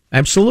 Sure.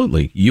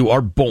 Absolutely. You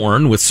are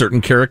born with certain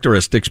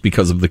characteristics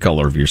because of the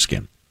color of your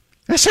skin.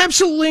 That's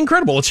absolutely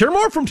incredible. Let's hear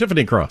more from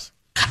Tiffany Cross.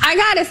 I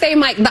gotta say,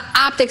 Mike, the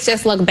optics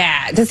just look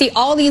bad. To see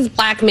all these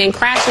black men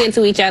crashing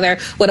into each other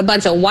with a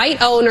bunch of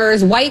white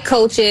owners, white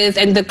coaches,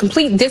 and the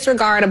complete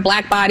disregard of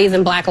black bodies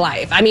and black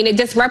life. I mean, it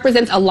just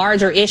represents a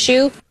larger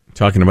issue.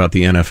 Talking about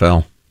the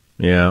NFL.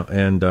 Yeah,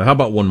 and how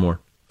about one more?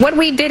 What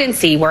we didn't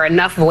see were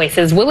enough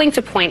voices willing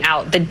to point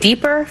out the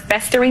deeper,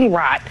 festering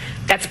rot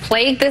that's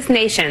plagued this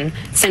nation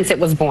since it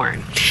was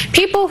born.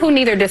 People who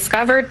neither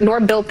discovered nor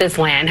built this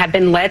land have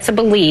been led to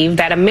believe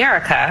that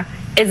America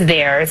is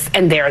theirs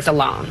and theirs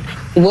alone.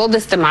 Will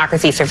this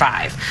democracy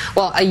survive?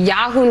 Well, a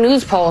Yahoo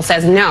News poll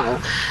says no.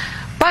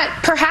 But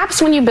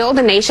perhaps when you build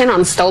a nation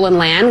on stolen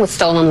land with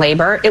stolen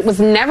labor, it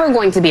was never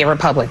going to be a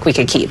republic we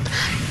could keep.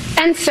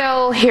 And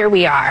so here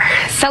we are,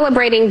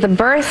 celebrating the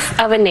birth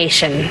of a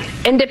nation,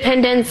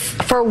 independence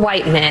for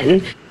white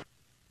men.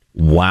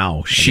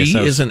 Wow, she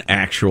is an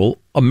actual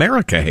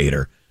America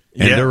hater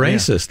and a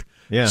racist.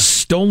 Yeah.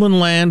 Stolen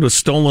land with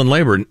stolen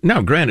labor.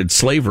 Now, granted,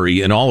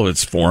 slavery in all of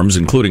its forms,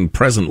 including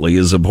presently,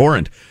 is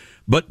abhorrent.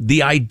 But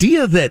the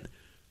idea that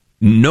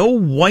no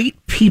white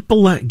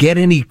people get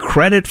any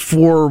credit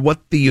for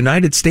what the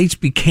United States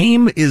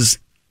became is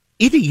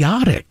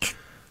idiotic.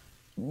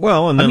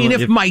 Well, and then I mean,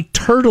 if my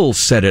turtle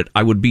said it,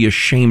 I would be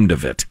ashamed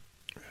of it.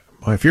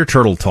 Well, if your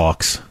turtle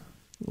talks,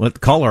 we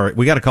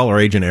got to call our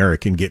agent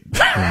Eric and get.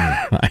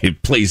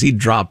 Please, he'd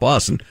drop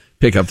us and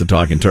pick up the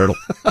talking turtle.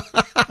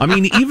 I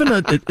mean, it's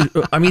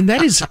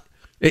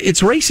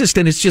racist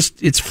and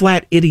it's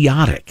flat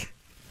idiotic.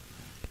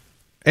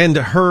 And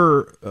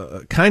her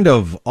kind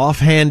of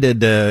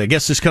offhanded, I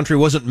guess this country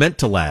wasn't meant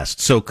to last,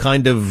 so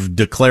kind of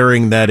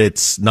declaring that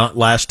it's not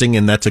lasting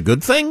and that's a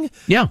good thing.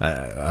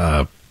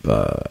 Yeah.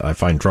 I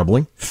find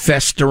troubling.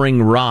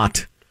 Festering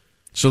rot.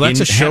 So that's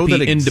a show that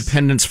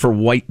independence for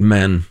white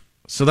men.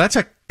 So that's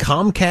a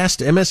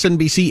Comcast,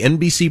 MSNBC,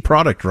 NBC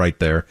product right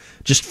there.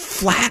 Just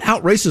flat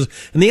out racism.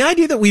 And the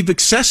idea that we've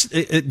just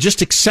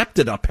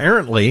accepted,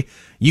 apparently,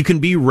 you can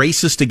be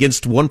racist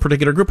against one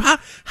particular group.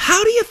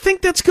 How do you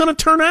think that's going to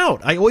turn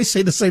out? I always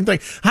say the same thing.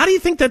 How do you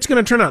think that's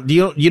going to turn out?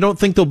 You don't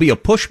think there'll be a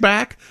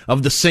pushback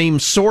of the same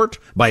sort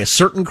by a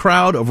certain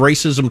crowd of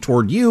racism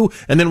toward you,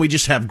 and then we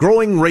just have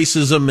growing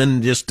racism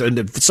and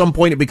at some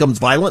point it becomes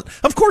violent?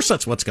 Of course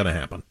that's what's going to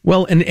happen.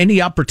 Well, and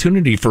any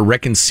opportunity for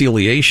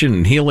reconciliation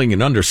and healing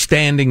and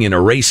understanding and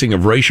erasing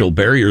of racial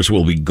barriers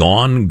will be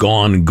gone,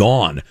 gone,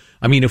 gone.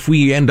 I mean, if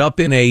we end up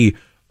in a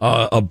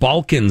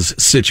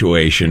Balkans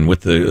situation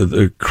with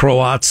the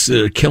Croats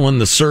killing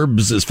the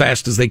Serbs as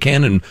fast as they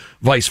can and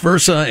vice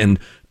versa, and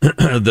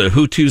the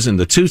Hutus and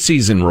the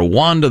Tutsis in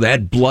Rwanda,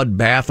 that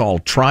bloodbath, all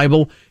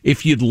tribal.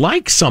 If you'd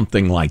like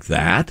something like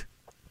that,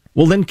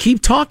 well, then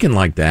keep talking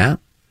like that.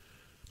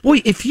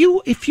 Boy, if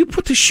you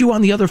put the shoe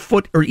on the other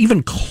foot or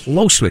even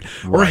close to it,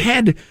 or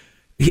had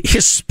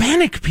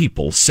Hispanic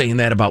people saying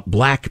that about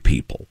black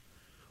people,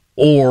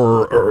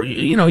 or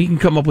you can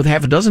come up with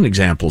half a dozen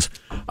examples.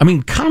 I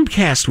mean,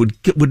 Comcast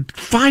would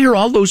fire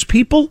all those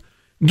people,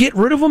 get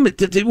rid of them.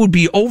 It would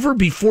be over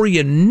before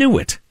you knew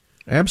it.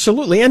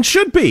 Absolutely, and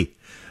should be.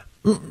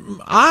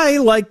 I,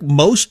 like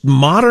most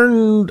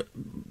modern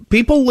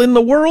people in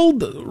the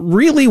world,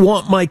 really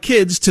want my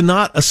kids to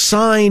not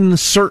assign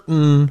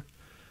certain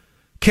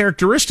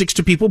characteristics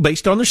to people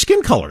based on their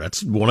skin color.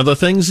 That's one of the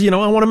things, I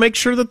want to make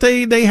sure that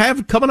they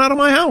have coming out of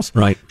my house.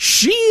 Right.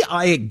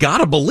 I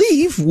gotta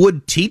believe,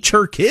 would teach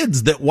her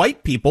kids that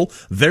white people,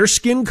 their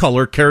skin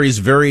color carries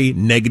very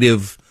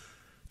negative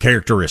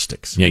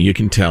characteristics. Yeah, you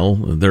can tell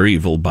they're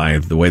evil by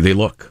the way they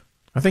look.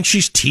 I think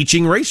she's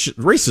teaching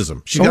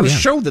racism. She's got a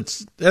show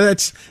that's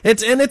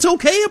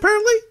okay,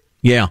 apparently.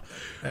 Yeah.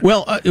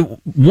 Well,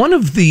 one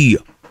of the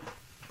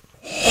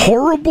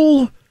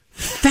horrible,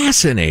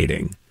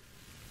 fascinating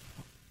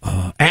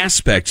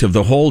aspects of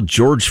the whole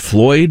George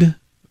Floyd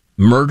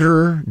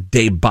murder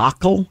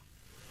debacle,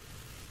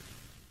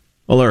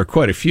 well, there are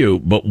quite a few,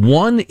 but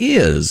one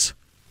is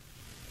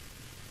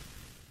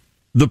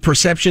the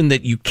perception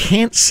that you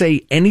can't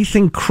say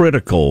anything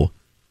critical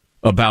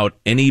about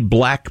any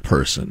black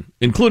person,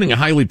 including a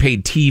highly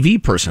paid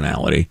TV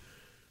personality,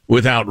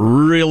 without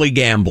really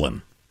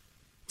gambling.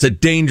 It's a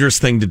dangerous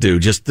thing to do.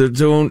 Just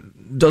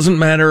doesn't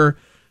matter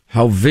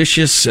how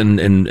vicious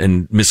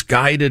and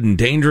misguided and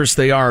dangerous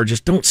they are.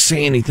 Just don't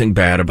say anything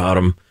bad about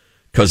them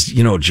because,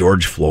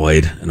 George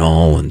Floyd and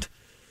all, and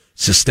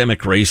systemic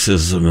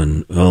racism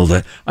and all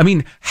that. I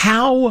mean,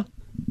 how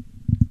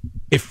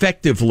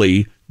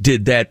effectively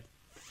did that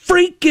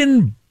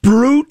freaking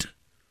brute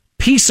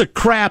piece of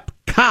crap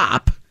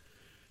cop,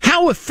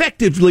 how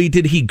effectively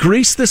did he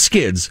grease the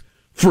skids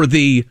for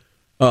the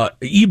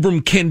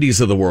Ibram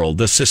Kendis of the world,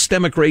 the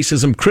systemic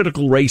racism,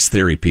 critical race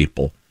theory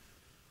people?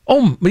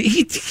 Oh,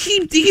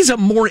 he's a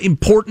more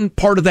important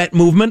part of that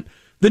movement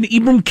than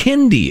Ibram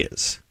Kendi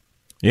is.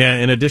 Yeah,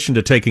 in addition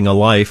to taking a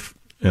life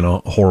in a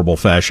horrible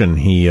fashion,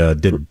 he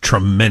did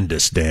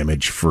tremendous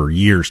damage for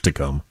years to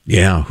come.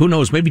 Yeah, who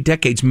knows? Maybe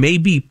decades,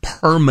 maybe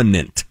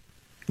permanent.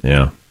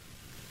 Yeah.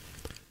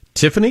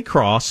 Tiffany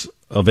Cross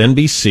of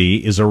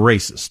NBC is a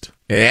racist.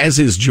 As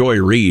is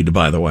Joy Reid,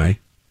 by the way,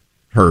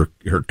 her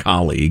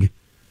colleague.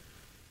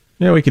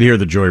 Yeah, we could hear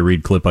the Joy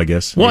Reid clip, I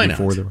guess. Why not?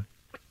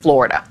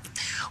 Florida,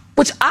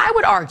 which I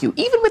would argue,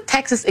 even with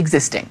Texas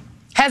existing,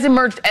 has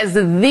emerged as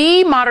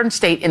the modern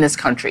state in this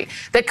country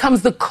that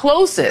comes the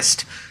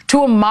closest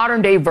to a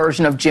modern-day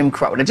version of Jim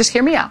Crow. Now, just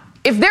hear me out.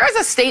 If there is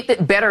a state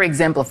that better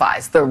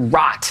exemplifies the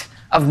rot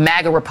of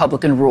MAGA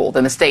Republican rule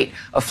than the state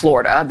of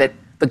Florida that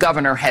the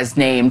governor has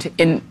named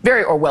in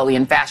very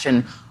Orwellian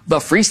fashion the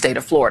free state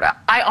of Florida,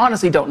 I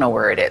honestly don't know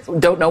where it is,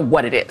 don't know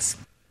what it is.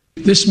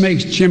 This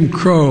makes Jim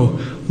Crow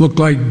look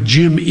like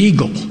Jim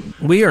Eagle.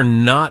 We are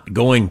not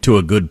going to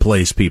a good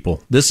place,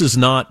 people. This is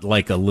not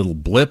like a little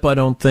blip, I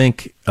don't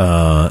think.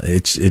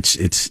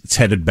 It's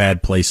headed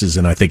bad places,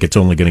 and I think it's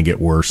only going to get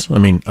worse. I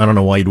mean, I don't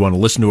know why you'd want to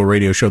listen to a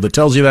radio show that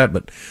tells you that,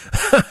 but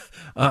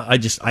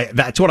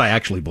that's what I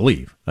actually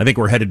believe. I think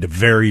we're headed to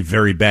very,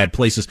 very bad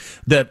places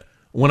that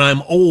when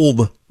I'm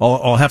old,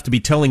 I'll have to be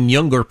telling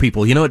younger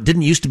people, it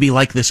didn't used to be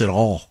like this at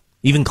all,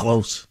 even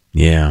close.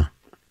 Yeah.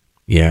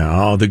 Yeah.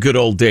 Oh, the good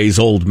old days,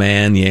 old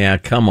man. Yeah,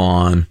 come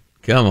on.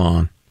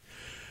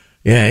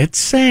 Yeah,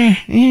 it's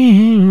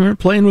we're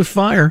playing with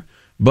fire.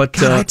 But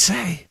God, I'd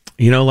say,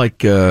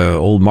 like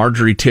old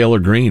Marjorie Taylor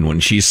Greene, when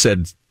she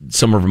said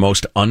some of her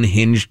most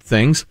unhinged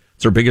things,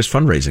 it's her biggest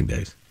fundraising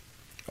days.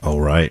 Oh,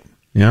 right.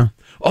 Yeah.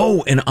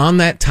 Oh, and on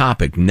that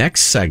topic,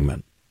 next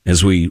segment,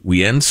 as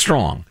we end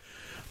strong,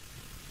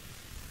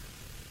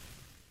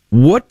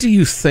 what do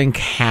you think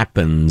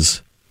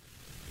happens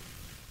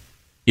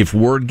if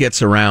word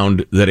gets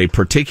around that a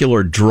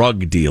particular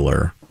drug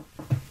dealer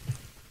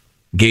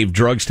gave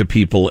drugs to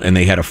people and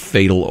they had a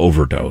fatal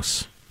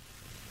overdose?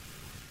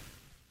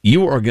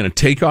 You are going to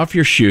take off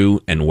your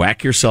shoe and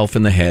whack yourself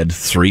in the head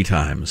 3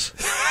 times.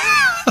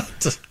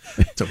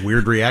 It's a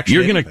weird reaction.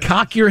 You're going to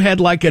cock your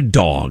head like a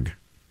dog.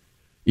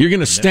 You're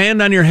going to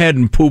stand on your head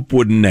and poop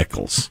wooden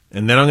nickels.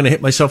 And then I'm going to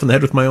hit myself in the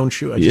head with my own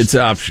shoe. It's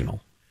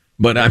optional.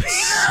 But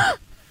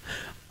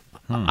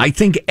I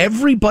think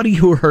everybody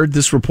who heard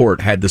this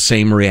report had the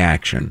same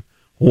reaction.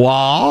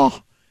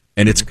 Wow.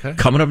 And it's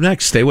coming up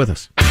next. Stay with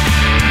us.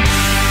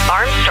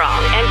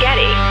 Armstrong and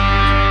Getty.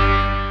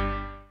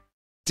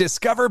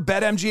 Discover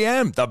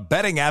BetMGM, the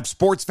betting app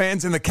sports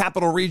fans in the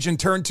capital region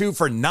turn to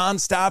for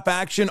nonstop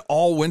action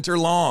all winter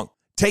long.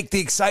 Take the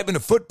excitement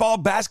of football,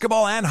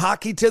 basketball, and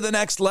hockey to the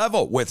next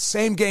level with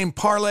same-game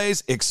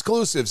parlays,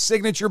 exclusive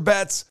signature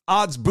bets,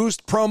 odds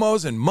boost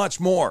promos, and much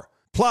more.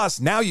 Plus,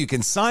 now you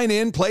can sign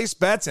in, place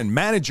bets, and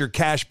manage your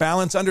cash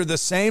balance under the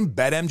same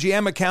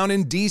BetMGM account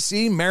in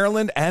D.C.,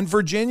 Maryland, and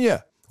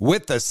Virginia.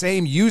 With the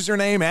same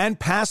username and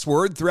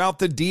password throughout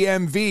the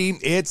DMV,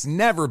 it's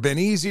never been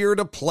easier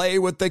to play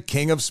with the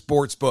king of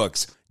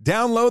sportsbooks.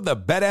 Download the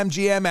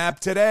BetMGM app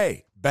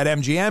today.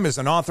 BetMGM is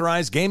an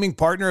authorized gaming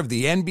partner of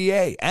the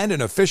NBA and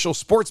an official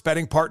sports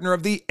betting partner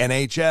of the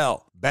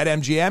NHL.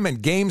 BetMGM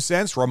and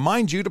GameSense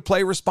remind you to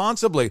play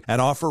responsibly and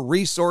offer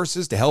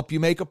resources to help you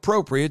make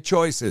appropriate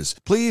choices.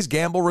 Please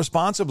gamble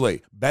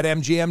responsibly.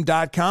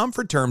 BetMGM.com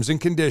for terms and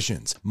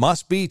conditions.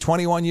 Must be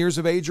 21 years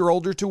of age or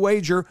older to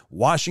wager.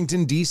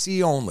 Washington,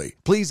 D.C. only.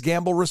 Please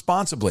gamble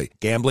responsibly.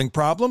 Gambling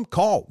problem?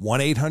 Call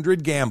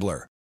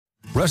 1-800-GAMBLER.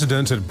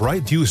 Residents at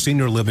Brightview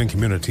Senior Living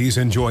Communities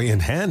enjoy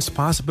enhanced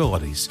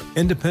possibilities,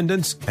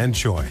 independence, and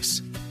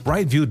choice.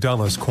 Brightview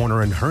Dulles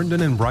Corner in Herndon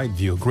and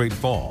Brightview, Great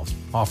Falls,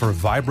 offer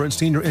vibrant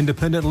senior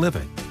independent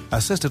living,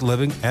 assisted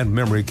living, and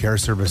memory care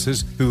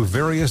services through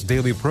various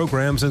daily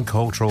programs and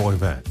cultural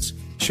events.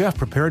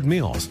 Chef-prepared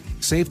meals,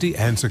 safety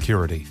and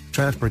security,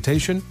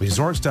 transportation,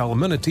 resort-style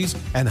amenities,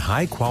 and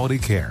high-quality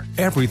care.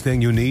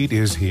 Everything you need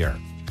is here.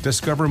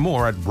 Discover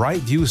more at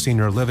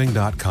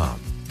brightviewseniorliving.com.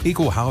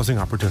 Equal housing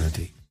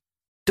opportunity.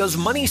 Does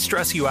money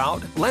stress you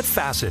out? Let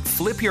Facet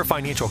flip your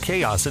financial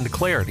chaos into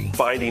clarity.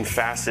 Finding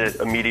Facet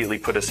immediately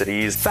put us at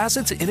ease.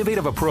 Facet's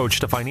innovative approach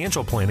to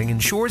financial planning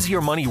ensures your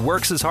money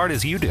works as hard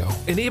as you do,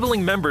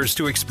 enabling members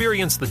to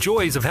experience the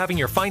joys of having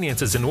your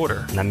finances in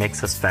order. That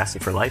makes us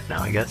Facet for life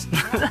now, I guess.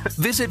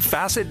 Visit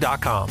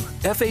Facet.com,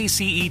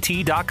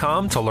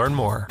 FACET.com to learn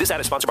more. This ad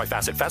is sponsored by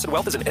Facet. Facet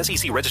Wealth is an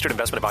SEC registered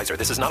investment advisor.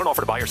 This is not an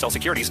offer to buy or sell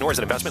securities, nor is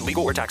it investment,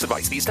 legal, or tax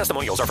advice. These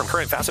testimonials are from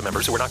current Facet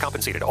members who are not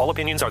compensated. All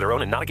opinions are their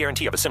own and not a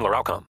guarantee of a similar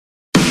outcome.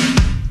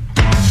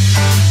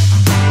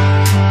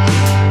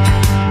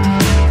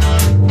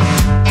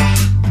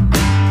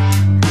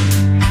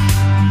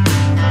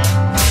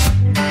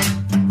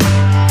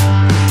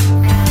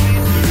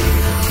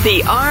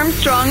 The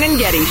Armstrong and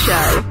Getty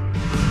Show.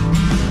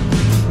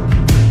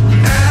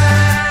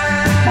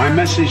 My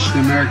message to the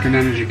American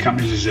energy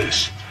companies is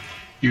this.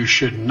 You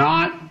should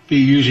not be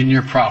using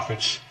your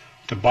profits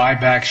to buy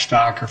back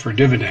stock or for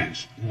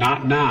dividends.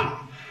 Not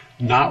now.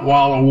 Not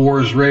while a war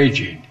is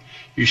raging.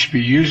 You should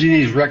be using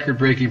these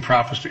record-breaking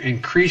profits to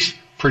increase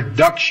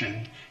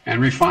production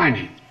and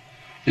refining.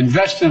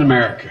 Invest in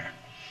America.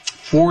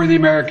 For the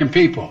American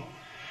people.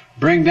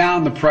 Bring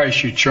down the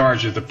price you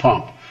charge at the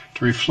pump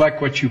to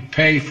reflect what you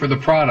pay for the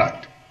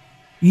product.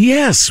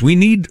 Yes, we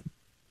need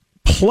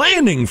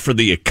planning for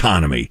the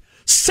economy.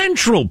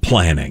 Central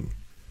planning.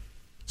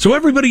 So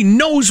everybody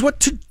knows what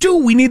to do.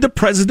 We need the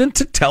president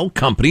to tell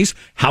companies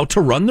how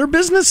to run their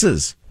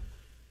businesses.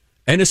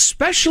 And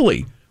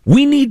especially,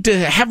 we need to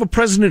have a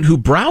president who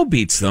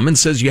browbeats them and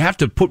says you have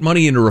to put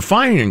money into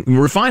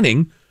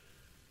refining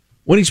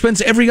when he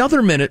spends every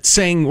other minute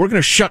saying we're going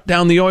to shut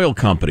down the oil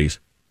companies.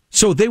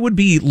 So they would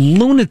be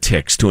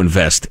lunatics to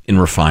invest in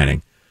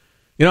refining.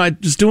 You know, I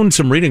was doing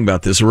some reading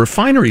about this. A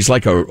refinery is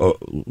like a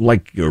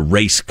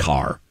race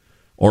car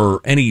or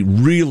any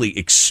really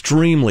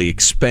extremely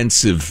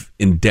expensive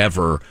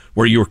endeavor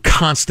where you're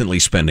constantly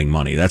spending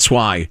money. That's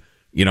why,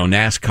 you know,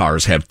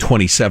 NASCARs have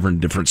 27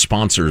 different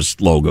sponsors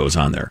logos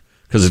on there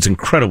because it's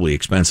incredibly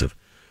expensive.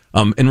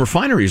 And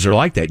refineries are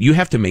like that. You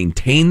have to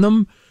maintain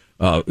them,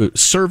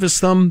 service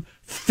them,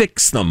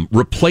 fix them,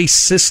 replace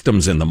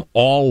systems in them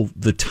all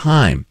the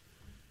time.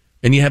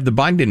 And you have the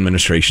Biden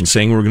administration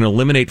saying we're going to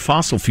eliminate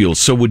fossil fuels.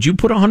 So would you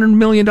put $100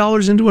 million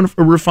into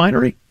a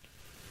refinery?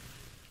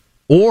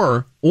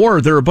 Or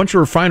there are a bunch of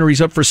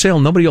refineries up for sale.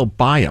 Nobody will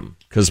buy them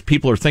because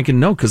people are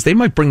thinking no, because they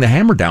might bring the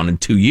hammer down in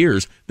 2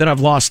 years. Then I've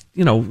lost,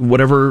 you know,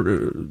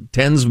 whatever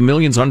tens of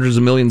millions, hundreds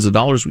of millions of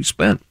dollars we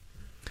spent.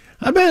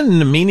 I've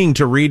been meaning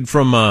to read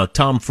from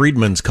Tom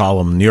Friedman's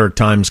column, New York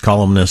Times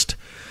columnist.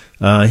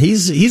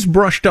 He's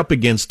brushed up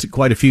against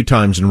quite a few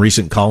times in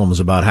recent columns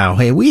about how,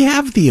 hey, we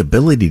have the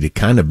ability to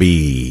kind of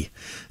be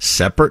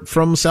separate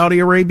from Saudi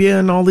Arabia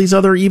and all these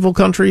other evil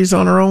countries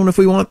on our own if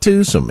we want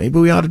to. So maybe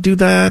we ought to do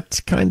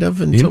that, kind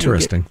of.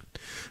 Interesting.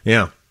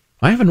 Yeah.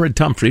 I haven't read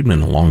Tom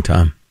Friedman in a long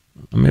time.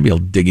 Maybe I'll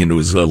dig into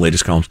his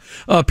latest columns.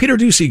 Peter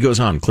Doocy goes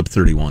on, clip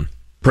 31.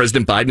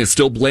 President Biden is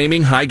still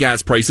blaming high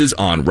gas prices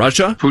on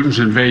Russia. Putin's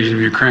invasion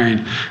of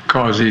Ukraine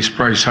caused these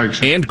price hikes.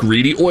 And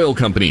greedy oil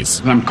companies.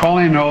 I'm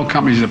calling on oil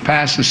companies to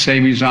pass the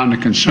savings on to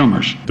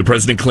consumers. The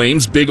president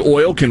claims big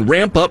oil can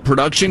ramp up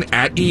production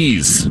at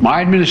ease.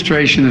 My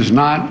administration has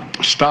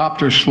not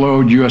stopped or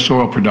slowed U.S.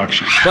 oil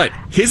production. But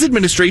his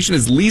administration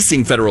is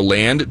leasing federal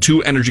land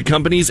to energy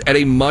companies at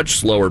a much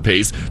slower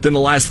pace than the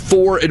last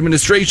 4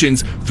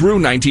 administrations through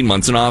 19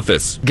 months in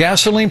office.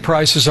 Gasoline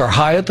prices are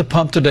high at the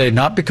pump today,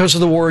 not because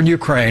of the war in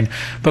Ukraine,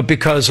 but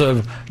because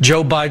of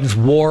Joe Biden's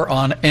war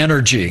on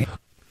energy.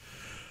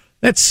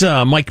 That's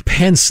Mike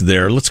Pence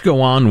there. Let's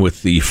go on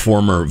with the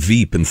former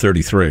Veep in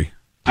 33.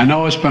 I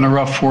know it's been a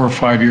rough 4 or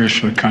 5 years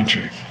for the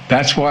country.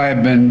 That's why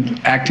I've been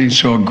acting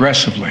so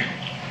aggressively.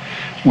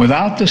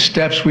 Without the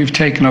steps we've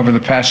taken over the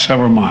past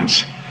several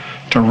months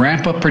to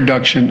ramp up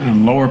production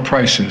and lower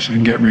prices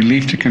and get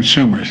relief to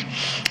consumers,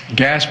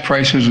 gas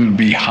prices would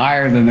be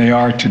higher than they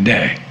are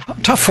today.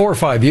 Tough 4 or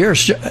 5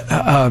 years.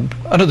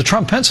 Under the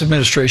Trump-Pence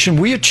administration,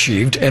 we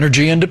achieved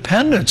energy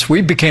independence.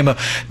 We became a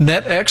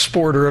net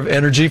exporter of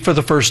energy for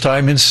the first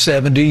time in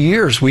 70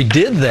 years. We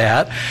did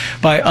that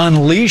by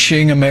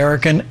unleashing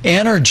American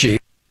energy.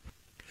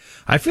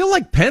 I feel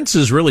like Pence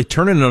is really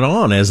turning it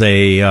on as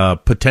a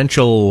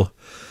potential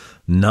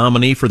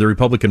nominee for the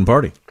Republican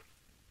Party.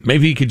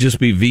 Maybe he could just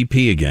be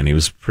VP again. He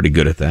was pretty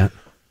good at that.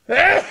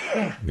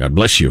 God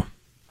bless you.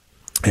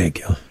 Thank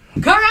you.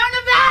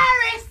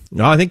 Coronavirus!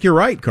 No, I think you're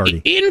right,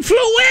 Cardi.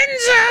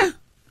 Influenza!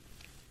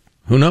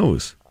 Who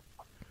knows?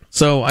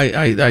 So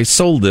I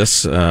sold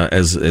this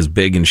as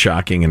big and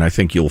shocking, and I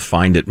think you'll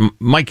find it.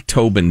 Mike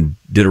Tobin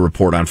did a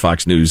report on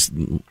Fox News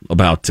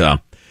about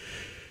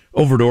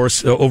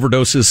overdoses,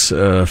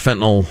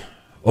 fentanyl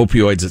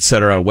opioids, et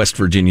cetera. West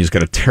Virginia's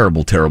got a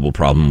terrible, terrible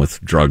problem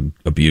with drug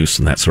abuse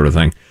and that sort of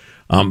thing.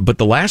 But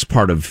the last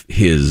part of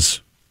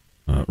his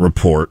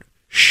report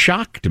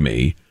shocked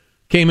me.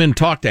 Came in and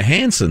talked to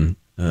Hanson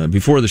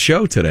before the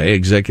show today,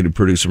 executive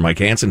producer Mike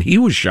Hanson. He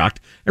was shocked.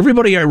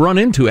 Everybody I run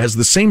into has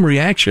the same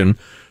reaction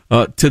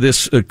to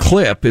this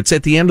clip. It's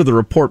at the end of the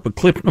report, but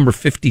clip number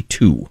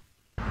 52.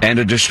 And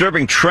a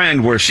disturbing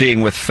trend we're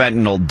seeing with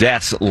fentanyl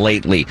deaths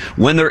lately.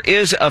 When there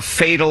is a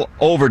fatal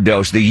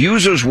overdose, the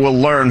users will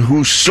learn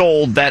who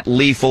sold that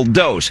lethal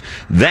dose.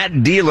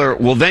 That dealer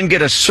will then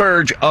get a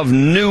surge of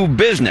new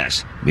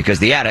business because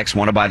the addicts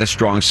want to buy the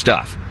strong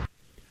stuff.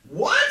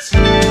 What?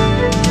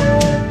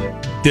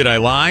 Did I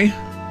lie?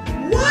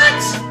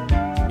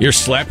 What? You're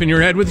slapping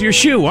your head with your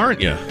shoe,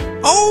 aren't you?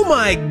 Oh,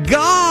 my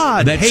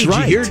God. That's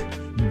right. Did you hear?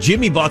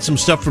 Jimmy bought some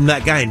stuff from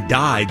that guy and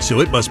died,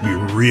 so it must be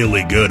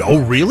really good. Oh,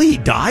 really? He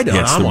died?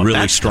 Yeah, it's the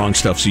really strong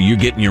stuff, so you're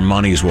getting your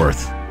money's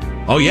worth.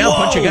 Oh, yeah, Whoa.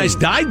 A bunch of guys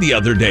died the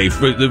other day.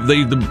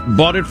 They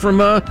bought it from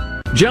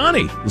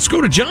Johnny. Let's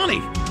go to Johnny.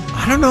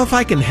 I don't know if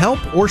I can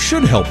help or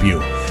should help you.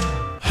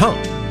 Huh.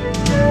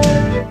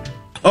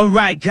 All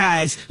right,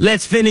 guys,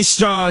 let's finish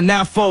strong.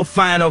 Now for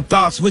final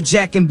thoughts with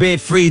Jack and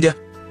Bed Frida.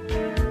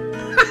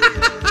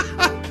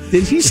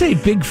 Did he say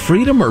Big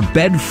Freedom or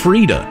Bed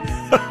Frida?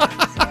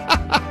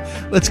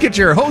 Let's get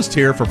your host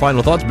here for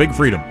Final Thoughts, Big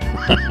Freedom.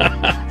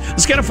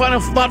 Let's get a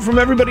final thought from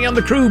everybody on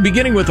the crew,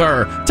 beginning with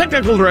our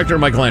technical director,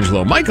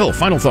 Michelangelo. Michael,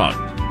 final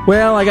thought.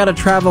 Well, I got to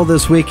travel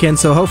this weekend,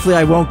 so hopefully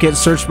I won't get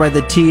searched by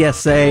the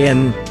TSA.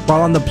 And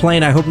while on the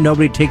plane, I hope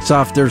nobody takes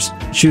off their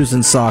shoes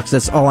and socks.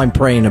 That's all I'm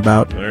praying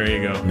about. There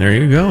you go. There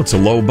you go. It's a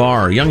low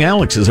bar. Young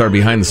Alex is our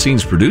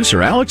behind-the-scenes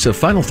producer. Alex, a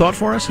final thought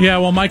for us? Yeah,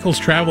 while Michael's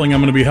traveling,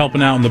 I'm going to be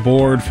helping out on the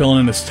board,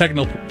 filling in as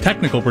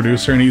technical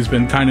producer, and he's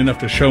been kind enough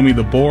to show me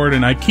the board,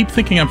 and I keep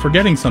thinking I'm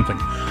forgetting something.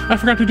 I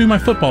forgot to do my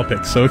football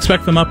picks, so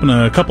expect them up in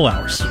a couple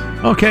hours.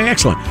 Okay,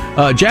 excellent.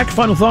 Jack,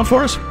 final thought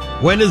for us?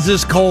 When is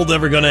this cold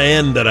ever going to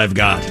end that I've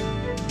got?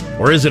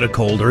 Or is it a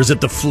cold, or is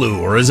it the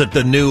flu, or is it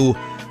the new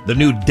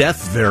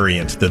death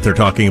variant that they're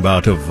talking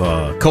about of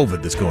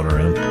COVID that's going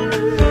around?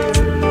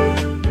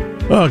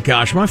 Oh,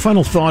 gosh, my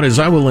final thought is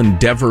I will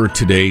endeavor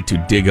today to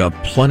dig up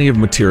plenty of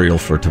material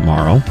for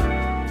tomorrow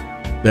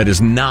that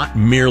is not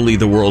merely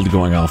the world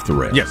going off the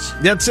rails. Yes,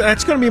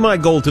 that's going to be my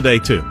goal today,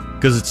 too.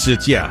 Because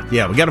it's we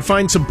got to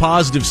find some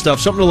positive stuff,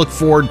 something to look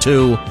forward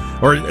to,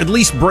 or at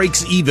least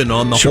breaks even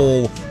on the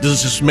whole,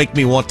 does this make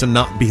me want to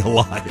not be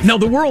alive? Now,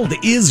 the world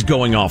is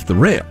going off the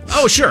rails.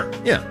 Oh, sure,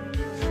 yeah.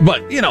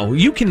 But,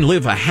 you can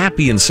live a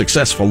happy and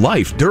successful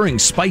life during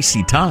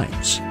spicy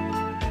times.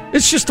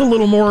 It's just a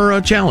little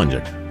more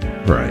challenging.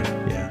 Right,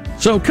 yeah.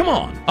 So, come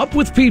on, up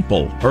with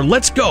people, or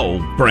let's go,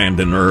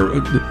 Brandon,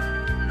 or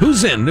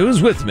who's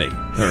with me?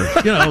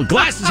 Or,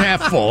 glass is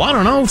half full, I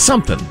don't know,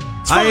 something.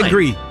 I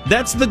agree.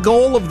 That's the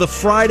goal of the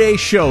Friday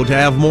show, to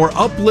have more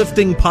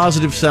uplifting,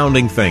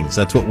 positive-sounding things.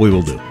 That's what we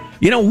will do.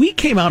 We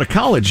came out of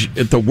college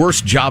at the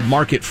worst job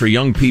market for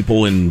young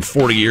people in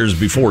 40 years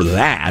before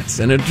that,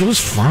 and it was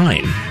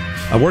fine.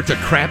 I worked a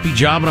crappy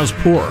job and I was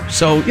poor.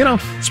 So,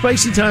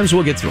 spicy times,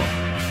 we'll get through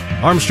them.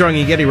 Armstrong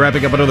and Getty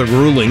wrapping up another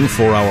grueling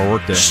 4-hour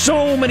workday.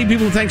 So many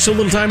people think so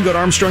little time. Go to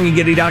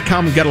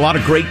ArmstrongandGetty.com. We've got a lot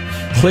of great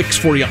clicks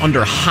for you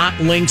under hot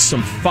links,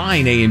 some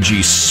fine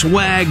A&G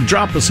swag.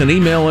 Drop us an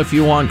email if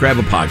you want. Grab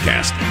a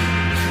podcast.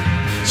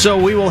 So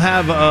we will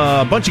have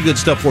a bunch of good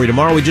stuff for you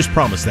tomorrow. We just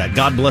promised that.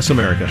 God bless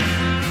America.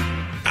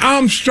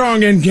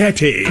 Armstrong and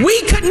Getty.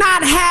 We could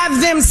not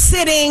have them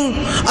sitting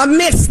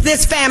amidst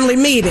this family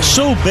meeting.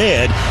 So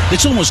bad,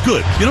 it's almost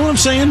good. You know what I'm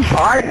saying?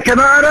 I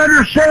cannot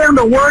understand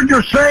the word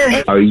you're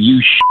saying. Are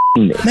you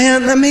me?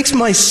 Man, that makes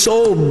my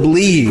soul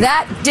bleed.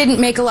 That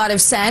didn't make a lot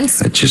of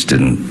sense. It just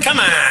didn't. Come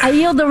on. I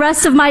yield the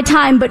rest of my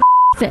time, but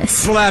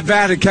this. Flat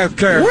Vatican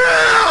curve.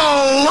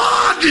 Well,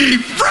 Lottie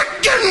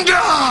frickin'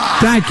 God!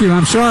 Thank you,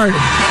 I'm sorry.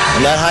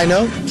 On that high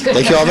note,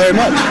 thank you all very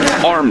much.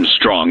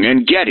 Armstrong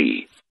and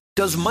Getty.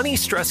 Does money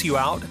stress you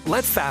out?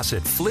 Let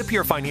Facet flip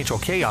your financial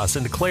chaos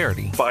into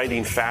clarity.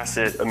 Finding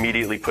Facet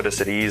immediately put us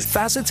at ease.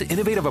 Facet's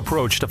innovative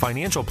approach to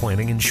financial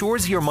planning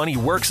ensures your money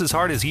works as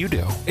hard as you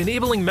do,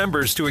 enabling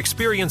members to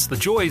experience the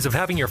joys of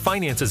having your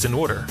finances in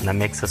order. That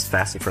makes us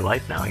Facet for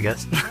life now, I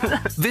guess.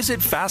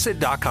 Visit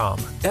Facet.com,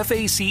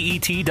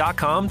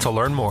 FACET.com to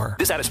learn more.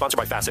 This ad is sponsored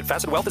by Facet.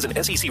 Facet Wealth is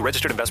an SEC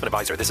registered investment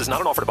advisor. This is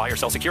not an offer to buy or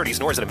sell securities,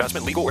 nor is it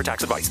investment, legal, or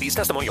tax advice. These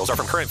testimonials are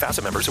from current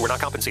Facet members who are not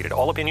compensated.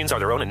 All opinions are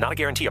their own and not a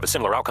guarantee of a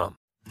similar outcome.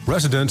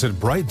 Residents at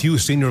Brightview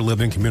Senior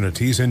Living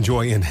Communities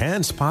enjoy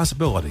enhanced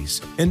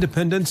possibilities,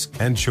 independence,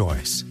 and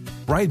choice.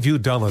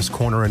 Brightview Dulles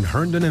Corner in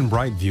Herndon and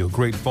Brightview,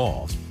 Great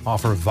Falls,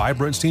 offer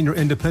vibrant senior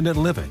independent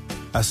living,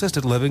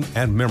 assisted living,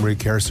 and memory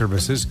care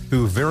services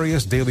through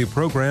various daily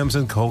programs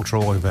and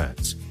cultural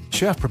events.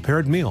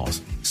 Chef-prepared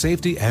meals,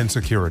 safety and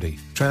security,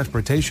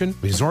 transportation,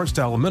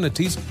 resort-style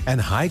amenities,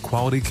 and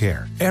high-quality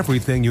care.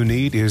 Everything you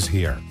need is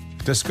here.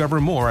 Discover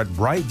more at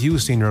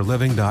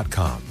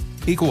brightviewseniorliving.com.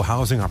 Equal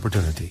housing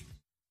opportunity.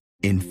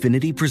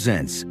 Infiniti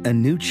presents a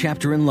new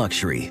chapter in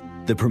luxury,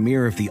 the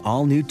premiere of the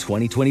all-new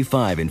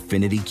 2025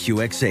 Infiniti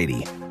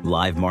QX80.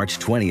 Live March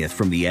 20th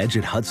from the Edge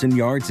at Hudson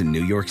Yards in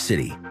New York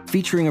City,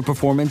 featuring a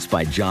performance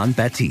by John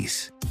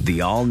Batiste.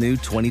 The all-new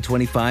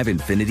 2025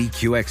 Infiniti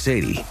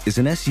QX80 is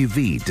an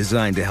SUV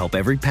designed to help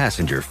every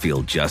passenger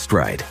feel just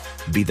right.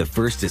 Be the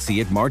first to see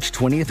it March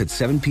 20th at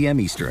 7 p.m.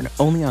 Eastern,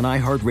 only on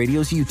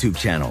iHeartRadio's YouTube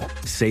channel.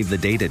 Save the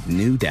date at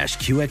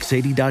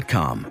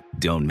new-QX80.com.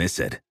 Don't miss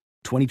it.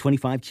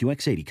 2025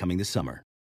 QX80 coming this summer.